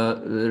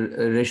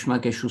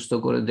রেশমাকে সুস্থ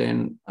করে দেন।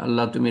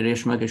 আল্লাহ তুমি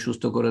রেশমাকে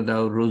সুস্থ করে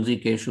দাও,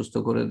 রোজিকে সুস্থ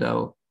করে দাও,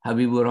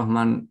 হাবিবুর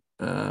রহমান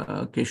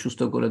কে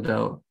সুস্থ করে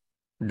দাও,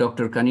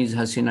 ডক্টর কানিজ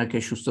হাসিনাকে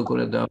সুস্থ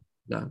করে দাও,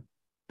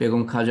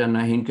 বেগম খাজা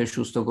নাহিনকে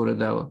সুস্থ করে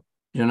দাও,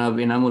 জনাব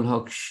ইনামুল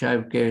হক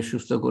সাহেবকে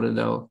সুস্থ করে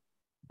দাও,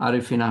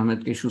 আরিফিন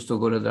আহমেদকে সুস্থ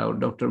করে দাও,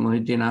 ডক্টর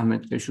মহিউদ্দিন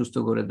আহমেদকে সুস্থ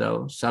করে দাও,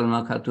 সালমা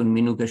খাতুন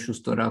মিনুকে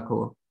সুস্থ রাখো,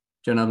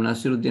 জনাব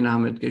নাসিরউদ্দিন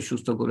আহমেদকে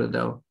সুস্থ করে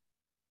দাও,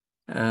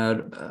 আর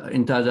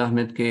ইমতাজ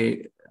আহমেদকে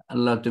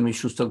আল্লাহ তুমি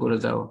সুস্থ করে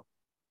দাও।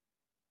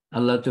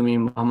 আল্লাহ তুমি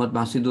মোহাম্মদ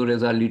মাসিদুর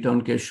রেজা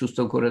লিটনকে সুস্থ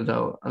করে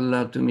দাও।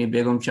 আল্লাহ তুমি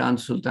বেগম চাঁদ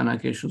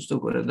সুলতানাকে সুস্থ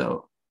করে দাও।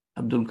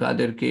 আব্দুল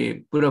কাদেরকে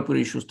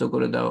পুরোপুরি সুস্থ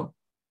করে দাও।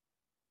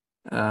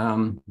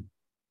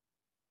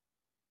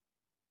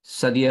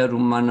 সাদিয়া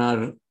রুম্মানার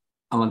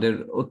আমাদের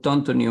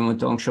অত্যন্ত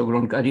নিয়মিত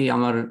অংশগ্রহণকারী,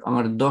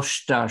 আমার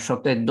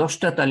সপ্তাহে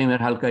 10টা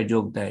তালিমের হালকায়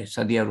যোগ দেয়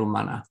সাদিয়া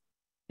রুম্মানা।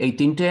 এই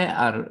 3টে,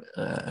 আর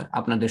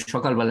আপনাদের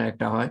সকালবেলা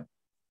একটা হয়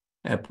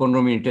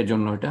 15 মিনিটের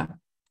জন্য। এটা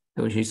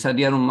তো সেই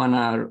সাদিয়া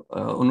রুম্মানার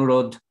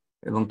অনুরোধ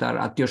এবং তার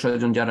আত্মীয়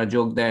স্বজন যারা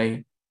যোগ দেয়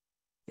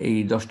এই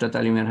 10টা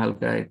তালিমের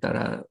হালকায়,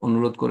 তারা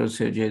অনুরোধ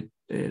করেছে যে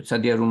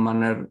সাদিয়া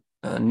রুম্মানার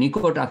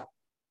নিকট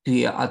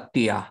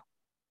আত্মীয়া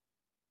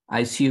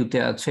আইসিইউতে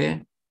আছে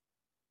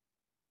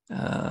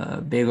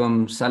বেগম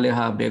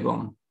সালেহা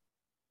বেগম।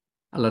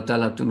 আল্লাহ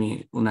তাআলা তুমি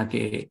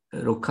উনাকে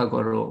রক্ষা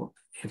করো,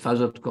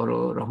 হেফাজত করো,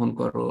 রহম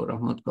করো,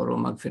 রহমত করো,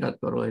 মাগফিরাত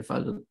করো,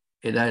 হেফাজত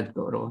হেদায়েত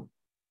করো।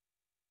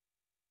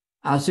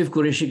 আসিফ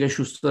কুরেশিকে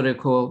সুস্থ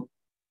রেখো।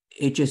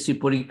 এইচএসসি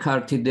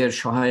পরীক্ষার্থীদের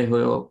সহায়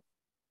হয়েও।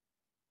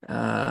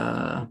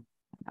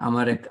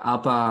 আমার এক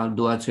আপা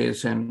দোয়া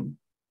চেয়েছেন,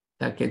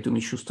 তাকে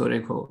তুমি সুস্থ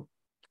রেখো।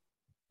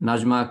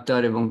 নাজমা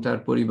আক্তার এবং তার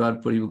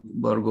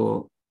পরিবারবর্গ,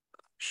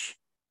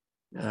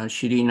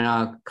 শিরিনা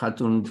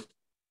খাতুন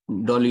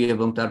ডলি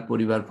এবং তার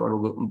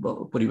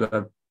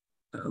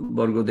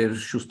পরিবারবর্গদের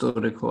সুস্থ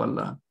রেখো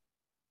আল্লাহ।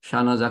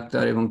 শাহনাজ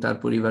আক্তার এবং তার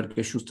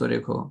পরিবারকে সুস্থ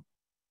রেখো।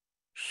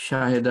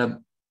 শাহেদা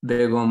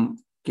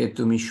বেগমকে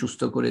তুমি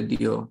সুস্থ করে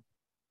দিও।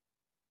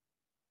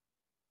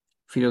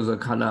 ফিরোজা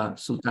খালা,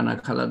 সুলতানা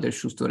খালাদের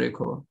সুস্থ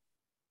রেখো।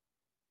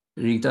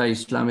 রিতা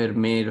ইসলামের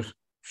মেয়ের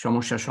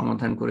সমস্যা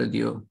সমাধান করে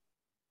দিও।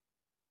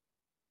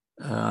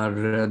 আর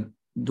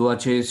দোয়া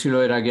চেয়েছিল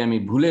এর আগে, আমি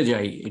ভুলে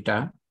যাই এটা,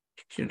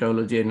 সেটা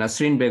হলো যে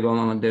নাসরিন বেগম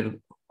আমাদের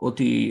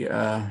অতি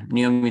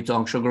নিয়মিত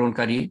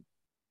অংশগ্রহণকারী।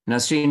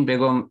 নাসরিন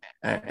বেগম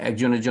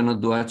একজনের জন্য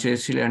দোয়া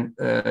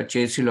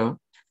চেয়েছিল,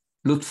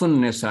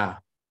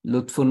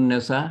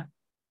 লুৎফুন্নেসা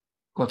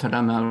কথাটা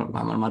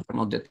আমার মাথার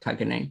মধ্যে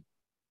থাকে নাই।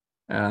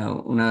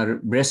 উনার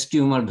ব্রেস্ট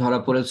টিউমার ধরা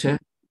পড়েছে।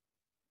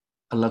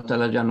 আল্লাহ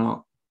তাআলা যেন,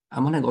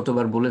 মানে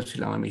গতবার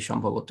বলেছিলাম আমি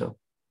সম্ভবত,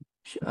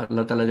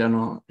 আল্লাহ তাআলা যেন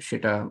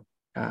সেটা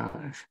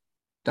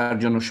তার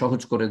জন্য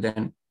সহজ করে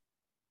দেন।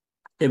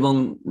 এবং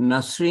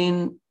নাসরিন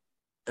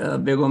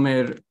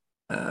বেগমের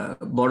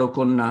বড়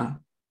কন্যা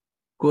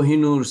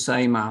কোহিনুর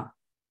সাইমা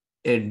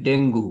এর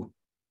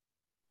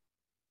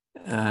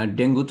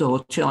ডেঙ্গু তো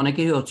হচ্ছে,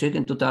 অনেকেই হচ্ছে,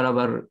 কিন্তু তার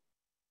আবার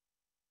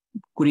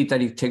 20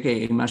 তারিখ থেকে,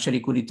 এই মাসেরই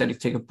 20 তারিখ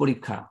থেকে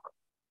পরীক্ষা,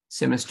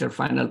 সেমেস্টার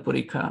ফাইনাল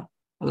পরীক্ষা।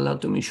 আল্লাহ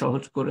তুমি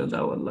সহজ করে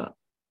দাও আল্লাহ।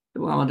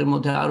 এবং আমাদের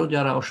মধ্যে আরো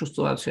যারা অসুস্থ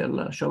আছে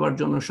আল্লাহ, সবার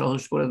জন্য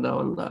সহজ করে দাও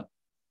আল্লাহ।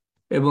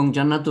 এবং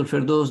জান্নাতুল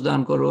ফেরদৌস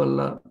দান করো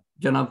আল্লাহ।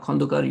 জনাব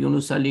খন্দকার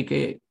ইউনুস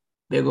আলীকে,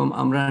 বেগম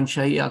আমরান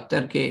শাহী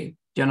আক্তারকে,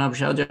 জনাব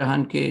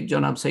শাহজাহানকে,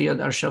 জনাব সৈয়দ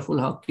আশরাফুল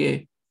হককে,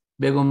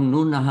 বেগম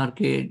নূর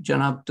নাহারকে,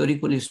 জনাব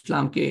তরিকুল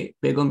ইসলামকে,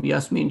 বেগম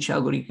ইয়াসমিন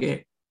সাগরীকে,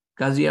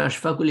 কাজী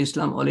আশফাকুল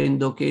ইসলাম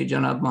অলিন্দোকে,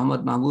 জনাব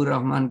মোহাম্মদ মাহবুর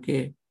রহমানকে,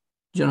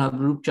 জনাব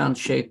রূপচাঁদ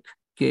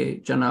শেখকে,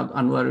 জনাব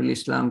আনোয়ারুল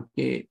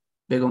ইসলামকে,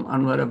 বেগম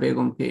আনোয়ারা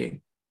বেগমকে,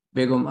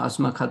 বেগম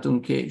আসমা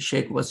খাতুনকে,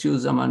 শেখ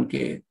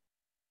ওয়াসিউজ্জামানকে,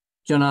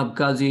 জনাব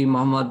কাজী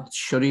মোহাম্মদ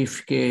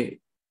শরীফকে,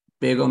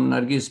 বেগম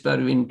নার্গিস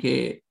পারভিনকে,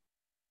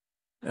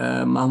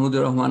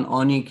 মাহমুদুর রহমান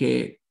অনিকে,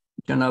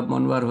 জনাব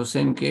মনওয়ার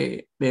হোসেনকে,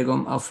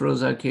 বেগম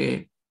আফরোজাকে,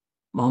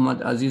 মোহাম্মদ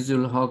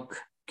আজিজুল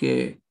হককে,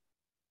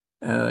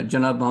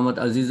 জনাব মোহাম্মদ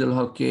আজিজুল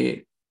হককে,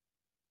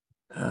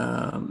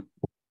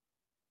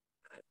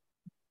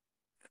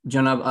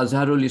 জনাব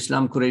আজহারুল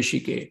ইসলাম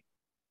কুরেশিকে।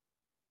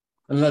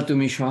 আল্লাহ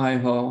তুমি সহায়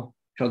হও,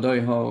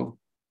 সদয় হও,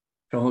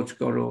 সহজ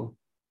করো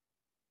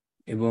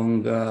এবং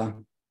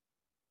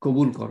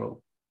কবুল করো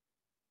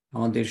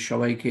আমাদের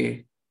সবাইকে,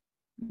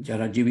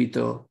 যারা জীবিত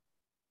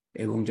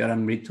এবং যারা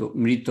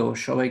মৃত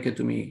সবাইকে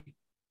তুমি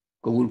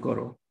কবুল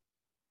করো।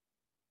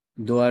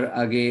 দোয়ার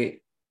আগে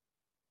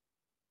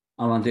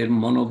আমাদের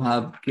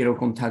মনোভাব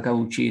কিরকম থাকা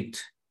উচিত,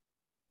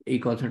 এই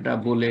কথাটা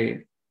বলে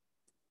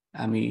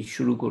আমি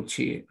শুরু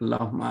করছি।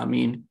 আল্লাহুম্মা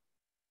আমিন।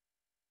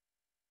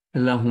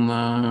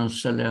 আল্লাহুম্মা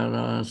সাল্লি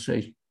আলা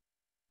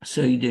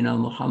সাইয়্যিদিনা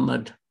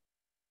মুহাম্মদ।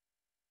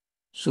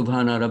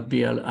 সুবহানা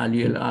রাব্বিয়াল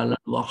আলিয়্যিল আ'লা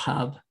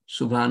ওয়াহাব।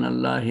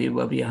 সুবহানাল্লাহি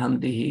ওয়া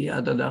বিহামদিহি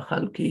আদাদা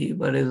খালকিহি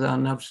ওয়া রিযা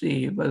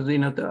নাফসিহি ওয়া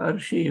জিনাতা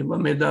আরশিহি ওয়া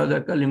মিদাদা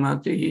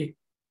কালিমাতিহি।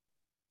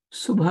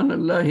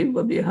 সুবহানাল্লাহি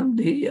ওয়া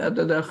বিহামদিহি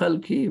আদাদা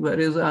খালকিহি ওয়া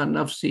রিযা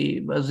নাফসিহি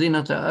ওয়া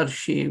জিনাতা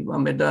আরশিহি ওয়া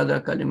মিদাদা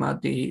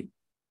কালিমাতিহি।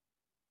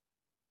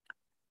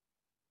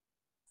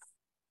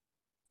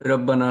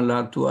 ربنا لا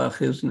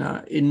تؤاخذنا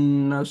إن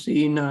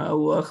نسينا أو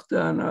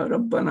أخطأنا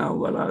ربنا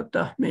ولا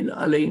تحمل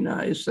علينا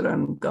إصرا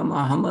كما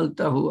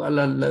حملته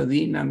على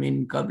الذين من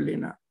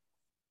قبلنا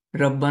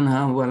ربنا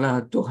ولا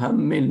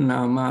تحملنا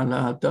ما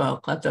لا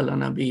طاقة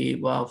لنا به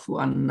واعف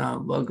عنا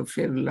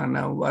واغفر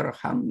لنا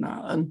وارحمنا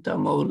أنت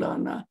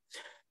مولانا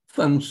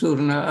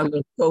فانصرنا على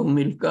القوم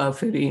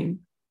الكافرين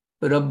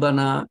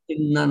ربنا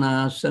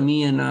إننا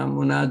سمعنا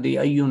منادي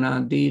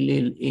ينادي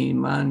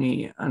للإيمان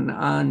أن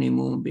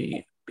آمنوا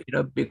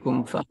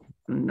بربكم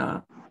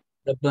فآمنا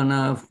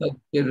ربنا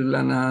فاغفر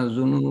لنا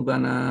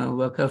ذنوبنا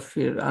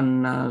وكفر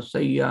عنا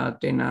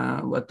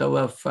سيئاتنا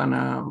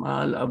وتوفنا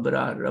مع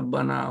الأبرار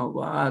ربنا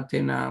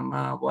وآتنا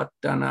ما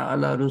وعدتنا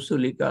على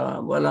رسلك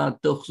ولا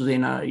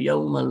تخزنا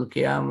يوم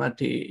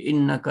القيامة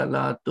إنك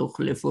لا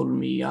تخلف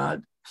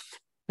الميعاد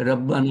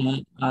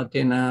ربنا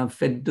آتنا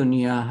في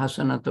الدنيا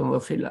حسنة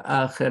وفي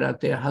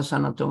الآخرة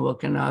حسنة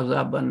وقنا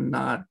عذاب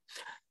النار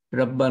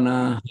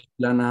ربنا هب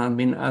لنا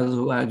من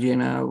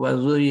أزواجنا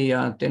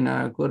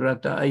وذرياتنا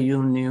قرة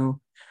أعين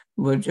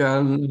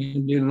واجعلني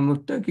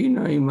للمتقين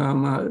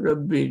إماما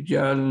ربي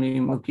اجعلني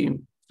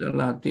مقيم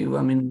الصلاة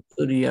ومن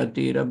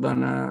ذريتي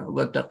ربنا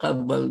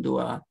وتقبل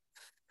دعاء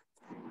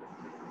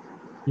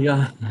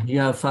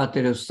يا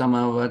فاطر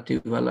السماوات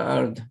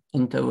والأرض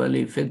أنت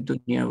ولي في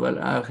الدنيا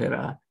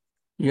والآخرة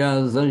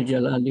يا ذا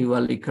الجلال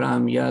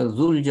والإكرام يا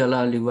ذو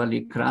الجلال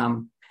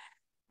والإكرام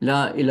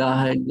لا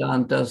إله إلا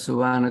أنت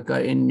سبحانك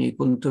إني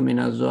كنت من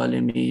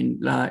الظالمين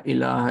لا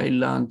إله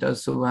إلا أنت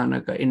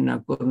سبحانك إنا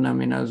كنا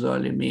من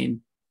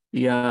الظالمين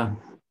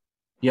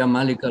يا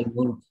مالك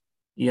الملك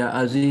يا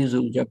عزيز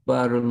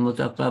الجبار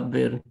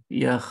المتكبر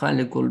يا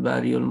خالق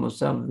الباري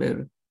المصور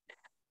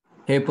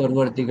হে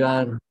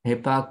পরবর্তীগার হে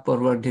পাক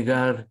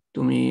পরবর্তীগার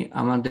তুমি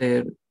আমাদের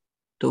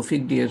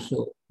তৌফিক দিয়েছো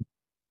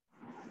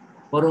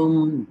পরম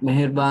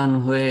মেহেরবান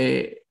হয়ে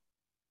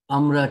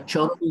আমরা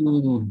চরম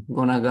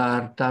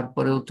গুনাহগার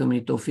তারপরেও তুমি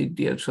তৌফিক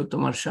দিয়েছো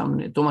তোমার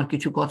সামনে তোমার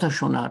কিছু কথা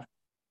শোনার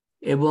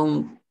এবং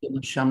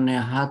তোমার সামনে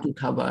হাত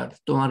উঠাবার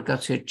তোমার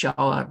কাছে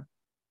চাওয়ার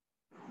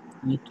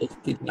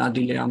তৌফিক না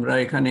দিলে আমরা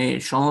এখানে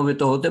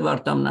সমবেত হতে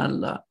পারতাম না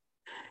আল্লাহ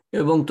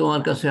এবং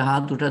তোমার কাছে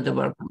হাত উঠাতে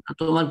পারতাম না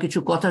তোমার কিছু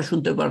কথা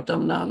শুনতে পারতাম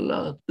না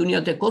আল্লাহ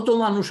দুনিয়াতে কত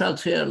মানুষ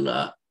আছে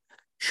আল্লাহ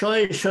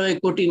শয়ে শয়ে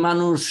কোটি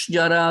মানুষ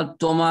যারা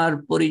তোমার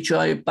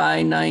পরিচয়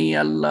পায় নাই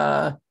আল্লাহ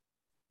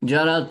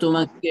যারা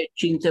তোমাকে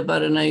চিনতে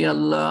পারে নাই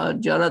আল্লাহ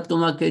যারা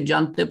তোমাকে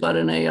জানতে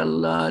পারে নাই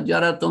আল্লাহ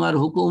যারা তোমার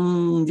হুকুম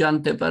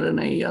জানতে পারে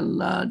নাই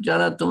আল্লাহ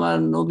যারা তোমার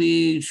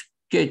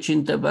নবীকে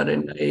চিনতে পারে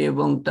নাই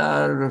এবং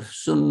তার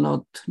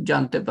সুন্নত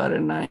জানতে পারে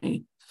নাই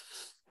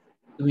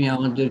তুমি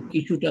আমাদের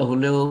কিছুটা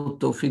হলেও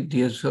তৌফিক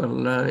দিয়েছো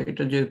আল্লাহ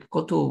এটা যে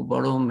কত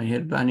বড়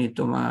মেহেরবানি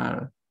তোমার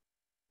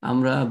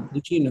আমরা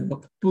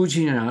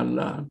বুঝি না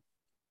আল্লাহ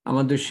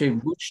আমাদের সেই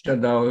বুঝটা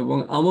দাও এবং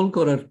আমল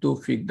করার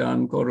তৌফিক দান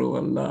করো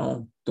আল্লাহ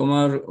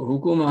তোমার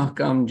হুকুম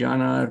আহকাম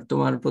জানার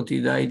তোমার প্রতি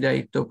দায়ী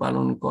দায়িত্ব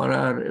পালন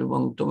করার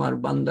এবং তোমার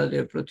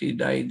বান্দাদের প্রতি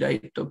দায়ী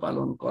দায়িত্ব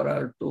পালন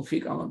করার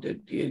তৌফিক আমাদের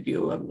দিয়ে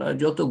দিও আল্লাহ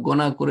যত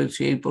গুনাহ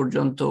করেছি এই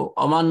পর্যন্ত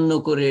অমান্য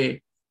করে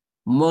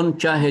মন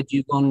চাহে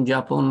জীবন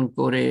যাপন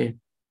করে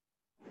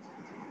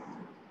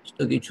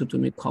কিছু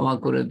তুমি ক্ষমা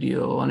করে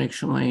দিও অনেক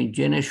সময়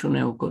জেনে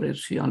শুনেও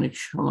করেছি অনেক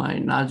সময়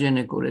না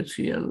জেনে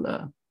করেছি আল্লাহ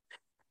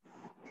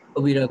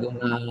কবিরা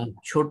গুনাহ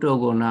ছোট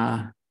গুনাহ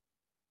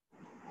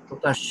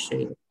প্রকাশ্যে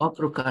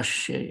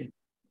অপ্রকাশ্যে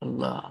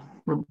আল্লাহ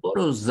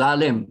বড়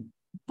জালেম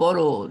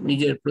বড়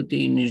নিজের প্রতি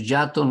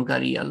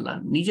নির্যাতনকারী আল্লাহ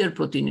নিজের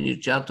প্রতি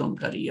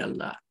নির্যাতনকারী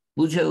আল্লাহ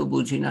বুঝেও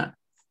বুঝি না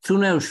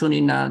শুনেও শুনি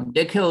না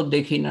দেখেও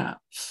দেখি না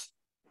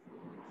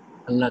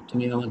আল্লাহ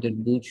তুমি আমাদের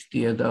বুঝ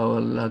দিয়ে দাও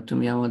আল্লাহ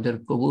তুমি আমাদের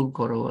কবুল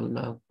করো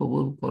আল্লাহ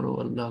কবুল করো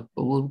আল্লাহ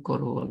কবুল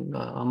করো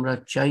আল্লাহ আমরা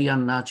চাই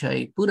আর না চাই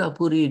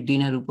পুরাপুরি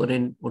দিনের উপরে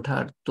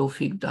ওঠার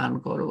তৌফিক দান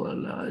করো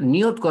আল্লাহ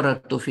নিয়ত করার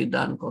তৌফিক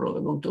দান করো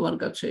এবং তোমার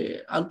কাছে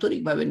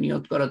আন্তরিকভাবে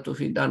নিয়ত করার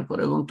তৌফিক দান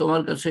করো এবং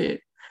তোমার কাছে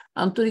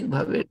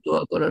আন্তরিকভাবে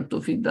দোয়া করার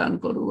তৌফিক দান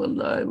করো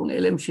আল্লাহ এবং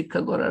এলেম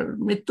শিক্ষা করার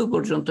মৃত্যু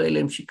পর্যন্ত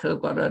এলেম শিক্ষা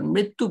করার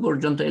মৃত্যু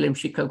পর্যন্ত এলেম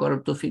শিক্ষা করার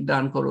তৌফিক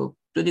দান করো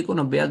যদি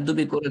কোনো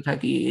বেয়াদবি করে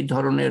থাকি এই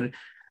ধরনের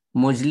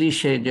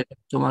মজলিসে যে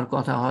তোমার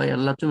কথা হয়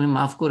আল্লাহ তুমি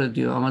মাফ করে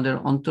দিও আমাদের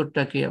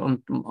অন্তরটাকে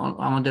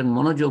আমাদের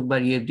মনোযোগ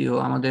বাড়িয়ে দিও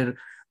আমাদের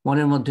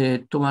মনের মধ্যে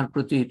তোমার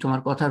প্রতি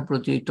তোমার কথার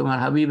প্রতি তোমার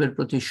হাবিবের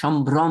প্রতি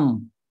সম্ভ্রম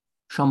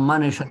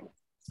সম্মানের সাথে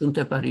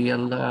শুনতে পারি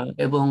আল্লাহ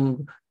এবং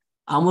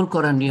আমল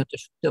করার নিয়তে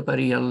শুনতে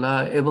পারি আল্লাহ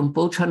এবং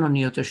পৌঁছানোর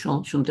নিয়তে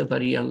শুনতে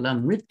পারি আল্লাহ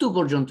মৃত্যু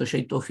পর্যন্ত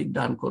সেই তৌফিক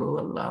দান করো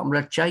আল্লাহ আমরা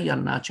চাই আর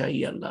না চাই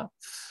আল্লাহ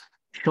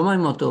সময়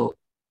মতো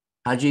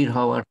হাজির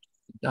হওয়ার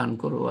দান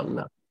করো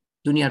আল্লাহ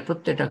দুনিয়ার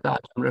প্রত্যেকটা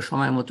কাজ আমরা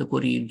সময় মতো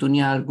করি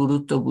দুনিয়ার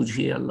গুরুত্ব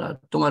বুঝি আল্লাহ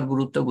তোমার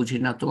গুরুত্ব বুঝি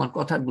না তোমার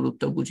কথার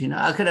গুরুত্ব বুঝি না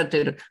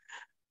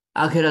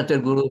আখেরাতের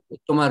গুরুত্ব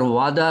তোমার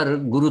ওয়াদার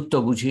গুরুত্ব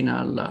বুঝি না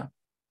আল্লাহ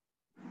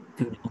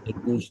তুমি আমাদের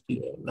বুঝ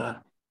দিও আল্লাহ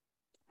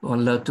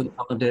আল্লাহ তুমি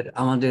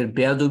আমাদের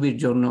বেয়াদবির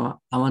জন্য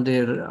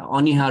আমাদের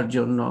অনীহার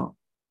জন্য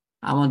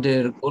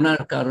আমাদের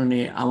গুনার কারণে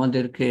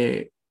আমাদেরকে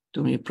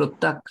তুমি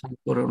প্রত্যাখ্যান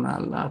করো না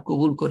আল্লাহ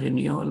কবুল করে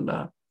নিও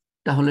আল্লাহ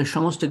তাহলে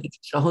সমস্ত কিছু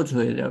সহজ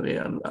হয়ে যাবে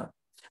আল্লাহ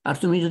আর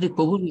তুমি যদি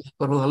কবুল না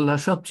করো আল্লাহ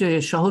সবচেয়ে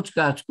সহজ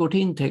কাজ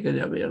কঠিন থেকে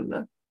যাবে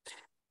আল্লাহ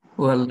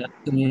ও আল্লাহ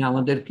তুমি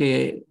আমাদেরকে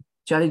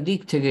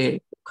চারিদিক থেকে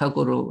রক্ষা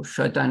করো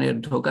শয়তানের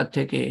ধোঁকা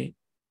থেকে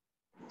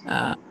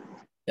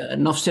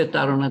নফসের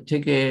তাড়না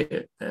থেকে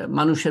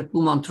মানুষের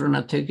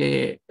কুমন্ত্রণা থেকে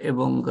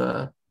এবং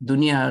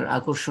দুনিয়ার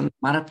আকর্ষণ,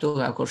 মারাত্মক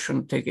আকর্ষণ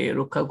থেকে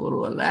রক্ষা করো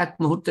আল্লাহ। এক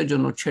মুহূর্তের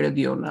জন্য ছেড়ে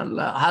দিও না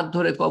আল্লাহ। হাত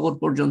ধরে কবর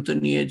পর্যন্ত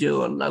নিয়ে যেও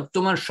আল্লাহ।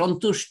 তোমার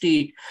সন্তুষ্টি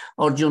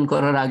অর্জন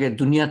করার আগে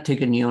দুনিয়ার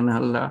থেকে নিও না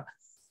আল্লাহ।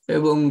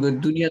 এবং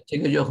দুনিয়া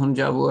থেকে যখন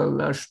যাব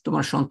আল্লাহ,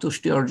 তোমার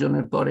সন্তুষ্টি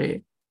অর্জনের পরে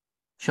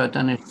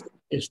শয়তানের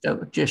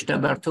চেষ্টা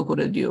ব্যর্থ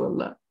করে দিও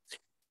আল্লাহ।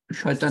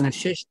 শয়তানের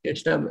শেষ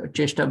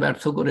চেষ্টা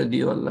ব্যর্থ করে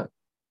দিও আল্লাহ।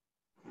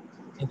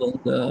 এবং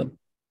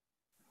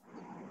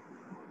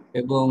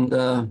এবং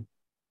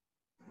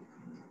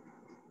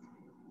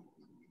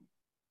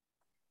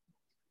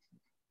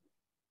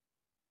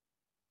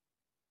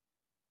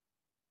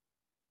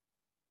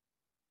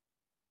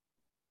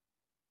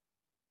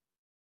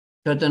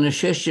শয়তানের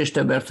শেষ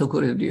চেষ্টা ব্যর্থ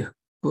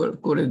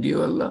করে দিও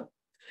আল্লাহ,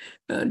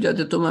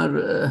 যাতে তোমার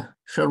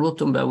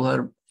সর্বোত্তম ব্যবহার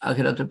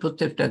আখিরাতের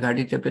প্রত্যেকটা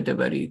ঘাটিতে পেতে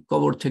পারি,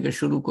 কবর থেকে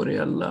শুরু করে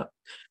আল্লাহ।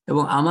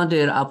 এবং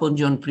আমাদের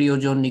আপনজন,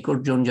 প্রিয়জন,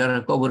 নিকটজন যারা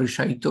কবরে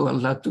শায়িত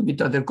আল্লাহ, তুমি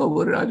তাদের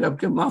কবরের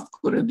আযাবকে মাফ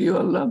করে দিও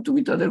আল্লাহ।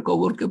 তুমি তাদের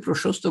কবরকে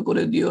প্রশস্ত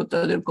করে দিও,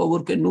 তাদের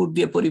কবরকে নূর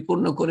দিয়ে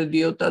পরিপূর্ণ করে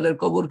দিও, তাদের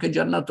কবরকে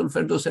জান্নাতুল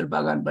ফেরদৌসের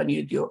বাগান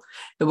বানিয়ে দিও।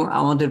 এবং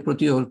আমাদের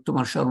প্রতিও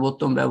তোমার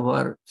সর্বোত্তম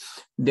ব্যবহার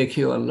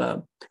দেখিও আল্লাহ।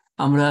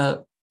 আমরা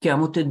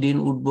কিয়ামতের দিন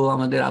উঠবো,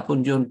 আমাদের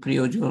আপনজন,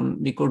 প্রিয়জন,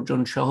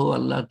 নিকটজন সহ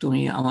আল্লাহ,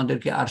 তুমি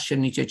আমাদেরকে আরশের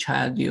নিচে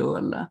ছায়া দিও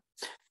আল্লাহ।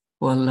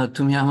 ও আল্লাহ,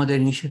 তুমি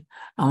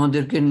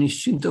আমাদেরকে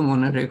নিশ্চিন্ত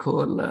মনে রেখো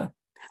আল্লাহ।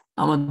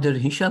 আমাদের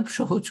হিসাব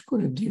সহজ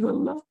করে দিও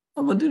আল্লাহ।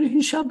 আমাদের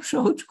হিসাব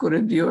সহজ করে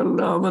দিও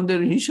আল্লাহ। আমাদের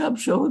হিসাব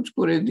সহজ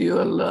করে দিও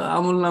আল্লাহ।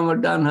 আমলনামা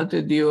ডান হাতে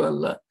দিও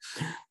আল্লাহ।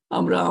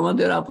 আমরা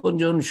আমাদের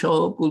আপনজন সহ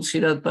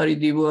পুলসিরাত পাড়ি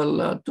দিব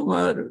আল্লাহ।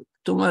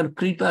 তোমার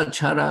কৃপা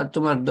ছাড়া,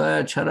 তোমার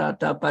দয়া ছাড়া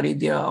তা পাড়ি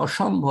দেওয়া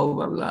অসম্ভব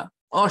আল্লাহ,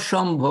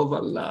 অসম্ভব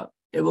আল্লাহ।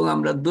 এবং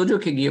আমরা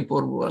দোজখে গিয়ে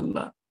পড়বো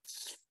আল্লাহ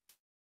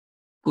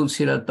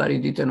পুলসিরাত পাড়ি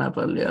দিতে না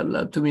পারলে।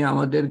 আল্লাহ,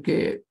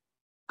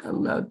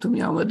 তুমি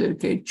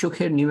আমাদেরকে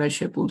চোখের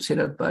নিমেষে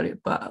পুলসিরাত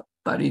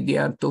পাড়ি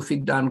দেওয়ার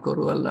তৌফিক দান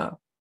করো আল্লাহ,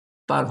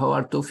 পার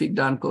হওয়ার তৌফিক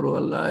দান করো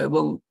আল্লাহ।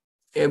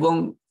 এবং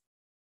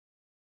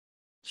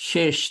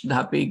শেষ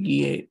ধাপে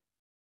গিয়ে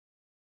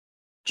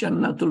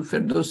জান্নাতুল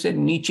ফেরদৌসের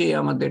নিচে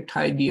আমাদের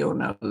ঠাঁই দিও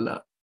না আল্লাহ।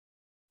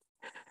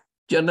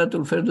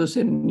 জান্নাতুল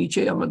ফেরদৌসের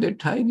নিচে আমাদের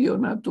ঠাঁই দিও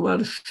না। তোমার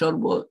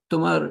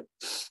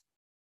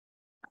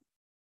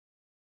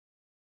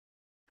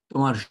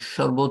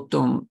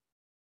সর্বোত্তম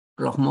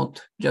রহমত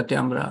যাতে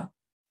আমরা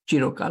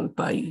চিরকাল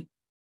পাই,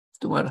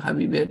 তোমার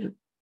হাবিবের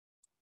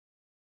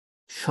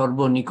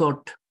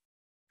সর্বনিকট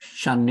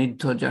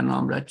সান্নিধ্য যেন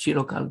আমরা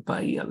চিরকাল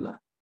পাই আল্লাহ।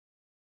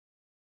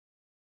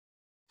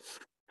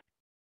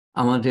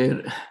 আমাদের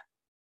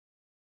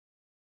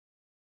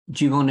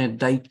জীবনের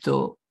দায়িত্ব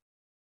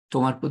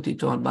তোমার প্রতি,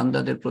 তোমার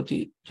বান্দাদের প্রতি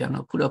যেন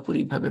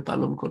পুরোপুরি ভাবে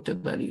পালন করতে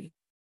পারি।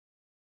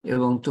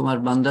 এবং তোমার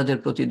বান্দাদের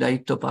প্রতি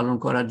দায়িত্ব পালন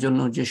করার জন্য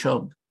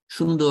যেসব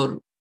সুন্দর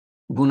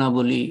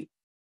গুণাবলী,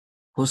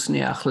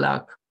 হোসনে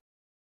আখলাক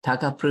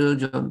থাকা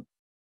প্রয়োজন,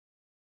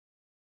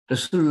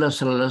 রাসূলুল্লাহ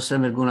সাল্লাল্লাহু আলাইহি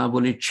ওয়াসাল্লামের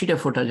গুণাবলীর ছিটে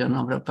ফোঁটা যেন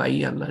আমরা পাই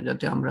আল্লাহ,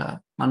 যাতে আমরা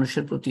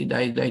মানুষের প্রতি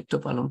দায়িত্ব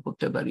পালন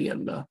করতে পারি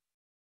আল্লাহ।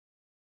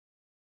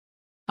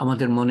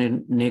 আমাদের মনের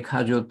নেক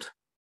হাজত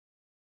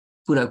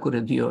পুরা করে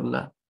দিও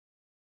আল্লাহ।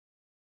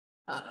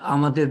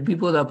 আমাদের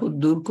বিপদ আপদ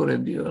দূর করে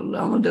দিও আল্লাহ।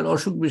 আমাদের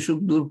অসুখ বিসুখ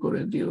দূর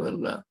করে দিও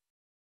আল্লাহ।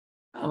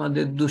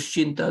 আমাদের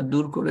দুশ্চিন্তা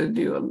দূর করে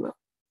দিও আল্লাহ।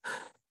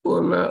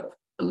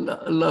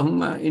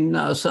 আল্লাহুম্মা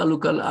ইন্না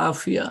আসআলুকাল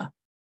আফিয়া,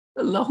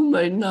 আল্লাহুম্মা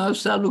ইন্না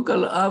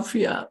আসআলুকাল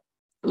আফিয়া,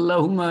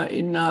 আল্লাহুম্মা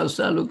ইন্না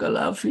আসআলুকাল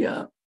আফিয়া।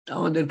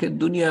 আমাদেরকে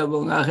দুনিয়া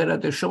এবং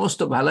আখিরাতের সমস্ত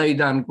ভালাই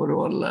দান করো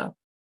আল্লাহ।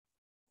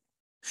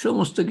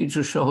 সমস্ত কিছু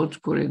সহজ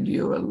করে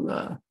দিও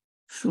আল্লাহ,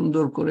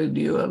 সুন্দর করে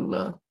দিও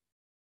আল্লাহ।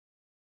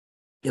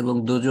 এবং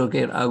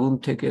দোজখের আগুন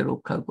থেকে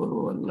রক্ষা করো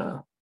আল্লাহ।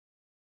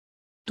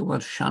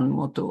 তোমার শান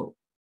মতো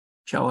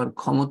চাওয়ার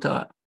ক্ষমতা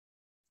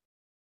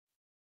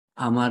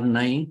আমার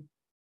নাই,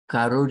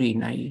 কারোরই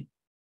নাই।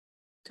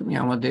 তুমি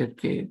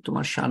আমাদেরকে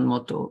তোমার শান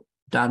মতো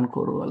দান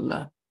করো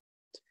আল্লাহ।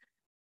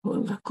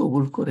 আল্লাহ,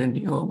 কবুল করে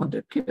নিও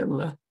আমাদেরকে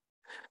আল্লাহ।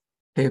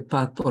 হে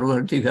পাক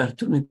পরওয়ারদিগার,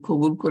 তুমি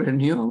কবুল করে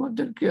নিও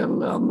আমাদেরকে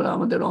আল্লাহ। আমরা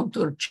আমাদের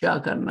অন্তর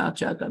চাক আর না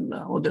চাক আল্লাহ,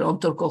 আমাদের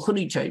অন্তর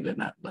কখনই চাইবে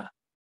না আল্লাহ।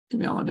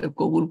 তুমি আমাদের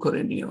কবুল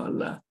করে নিও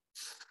আল্লাহ।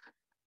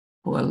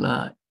 ও আল্লাহ,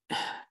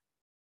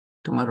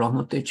 তোমার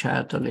রহমতের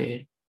ছায়াতলে,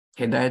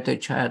 হেদায়েতের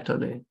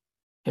ছায়াতলে,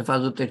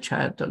 হেফাজতের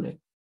ছায়াতলে,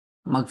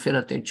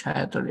 মাগফিরাতের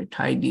ছায়াতলে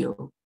ঠাঁই দিও।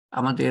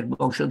 আমাদের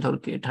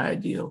বংশধরকে ঠাঁই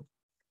দিও,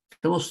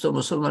 সমস্ত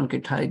মুসলমানকে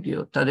ঠাঁই দিও,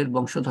 তাদের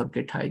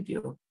বংশধরকে ঠাঁই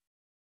দিও।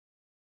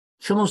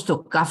 সমস্ত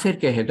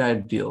কাফেরকে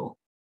হেদায়েত দিও,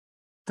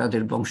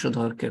 তাদের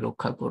বংশধরকে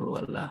রক্ষা করো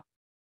আল্লাহ।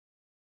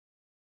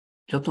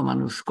 যত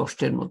মানুষ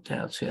কষ্টের মধ্যে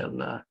আছে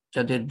আল্লাহ,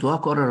 যাদের দোয়া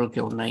করারও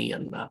কেউ নাই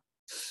আল্লাহ,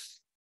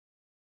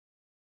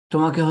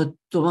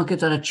 তোমাকে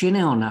তারা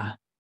চেনেও না,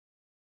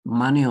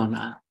 মানেও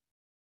না,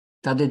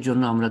 তাদের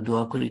জন্য আমরা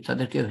দোয়া করি।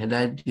 তাদেরকে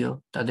হেদায়েত দিও,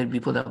 তাদের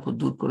বিপদ আপদ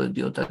দূর করে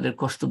দিও, তাদের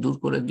কষ্ট দূর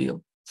করে দিও।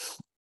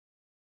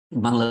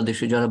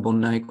 বাংলাদেশে যারা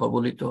বন্যায়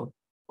কবলিত,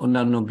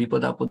 অন্যান্য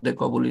বিপদ আপদে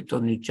কবলিত,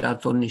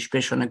 নির্যাতন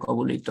নিষ্পেষণে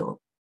কবলিত,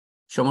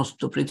 সমস্ত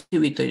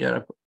পৃথিবীতে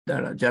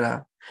যারা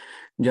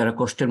যারা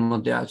কষ্টের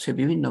মধ্যে আছে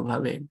বিভিন্ন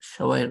ভাবে,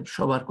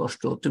 সবার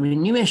কষ্ট তুমি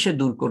নিমেষে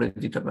দূর করে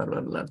দিতে পারো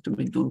আল্লাহ,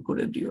 তুমি দূর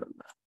করে দিও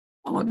আল্লাহ,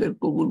 আমাদের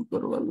কবুল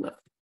করো আল্লাহ।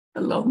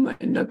 আল্লাহুম্মা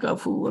ইন্নাকা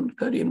আফুউন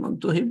কারীমুন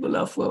তুহিব্বুল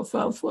আফওয়া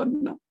ফা'ফু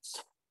আন্না।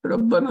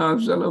 ربنا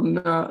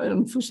ظلمنا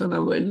أنفسنا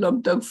وإن لم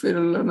تغفر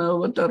لنا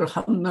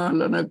وترحمنا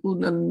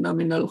لنكونن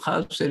من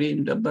الخاسرين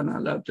ربنا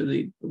لا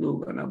تزغ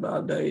قلوبنا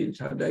بعد إذ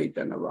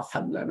هديتنا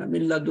وهب لنا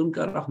من لدنك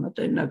رحمة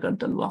إنك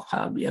أنت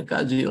الوهاب يا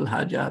قاضي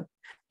الحاجات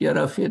يا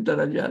رفيع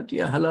الدرجات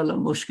يا حلال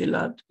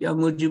المشكلات يا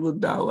مجيب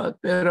الدعوات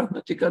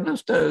برحمتك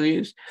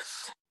نستغيث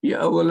يا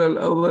أول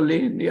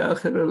الأولين يا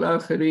آخر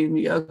الآخرين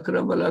يا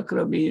أكرم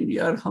الأكرمين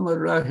يا أرحم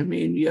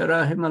الراحمين يا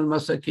راحم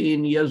المساكين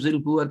يا ذي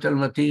القوة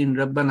المتين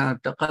ربنا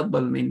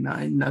تقبل منا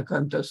إنك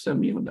أنت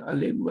السميع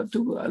العليم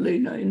وتب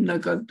علينا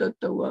إنك أنت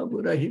التواب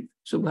الرحيم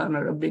سبحان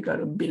ربك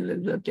رب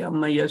العزة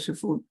عما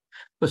يصفون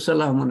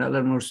وسلام على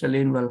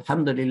المرسلين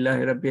والحمد لله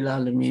رب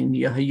العالمين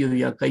يا حي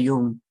يا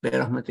قيوم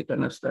برحمتك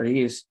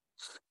نستغيث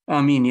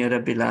آمين يا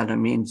رب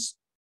العالمين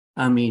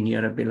آمين يا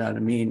رب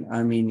العالمين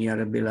آمين يا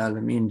رب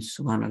العالمين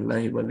سبحان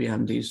الله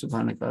وبحمده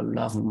سبحانك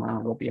اللهم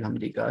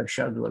وبحمدك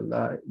أشهد أن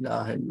لا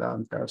إله إلا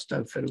أنت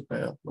أستغفرك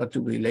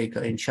وأتوب إليك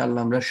إن شاء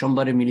الله আমরা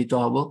সোমবারে মিলিত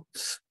হব।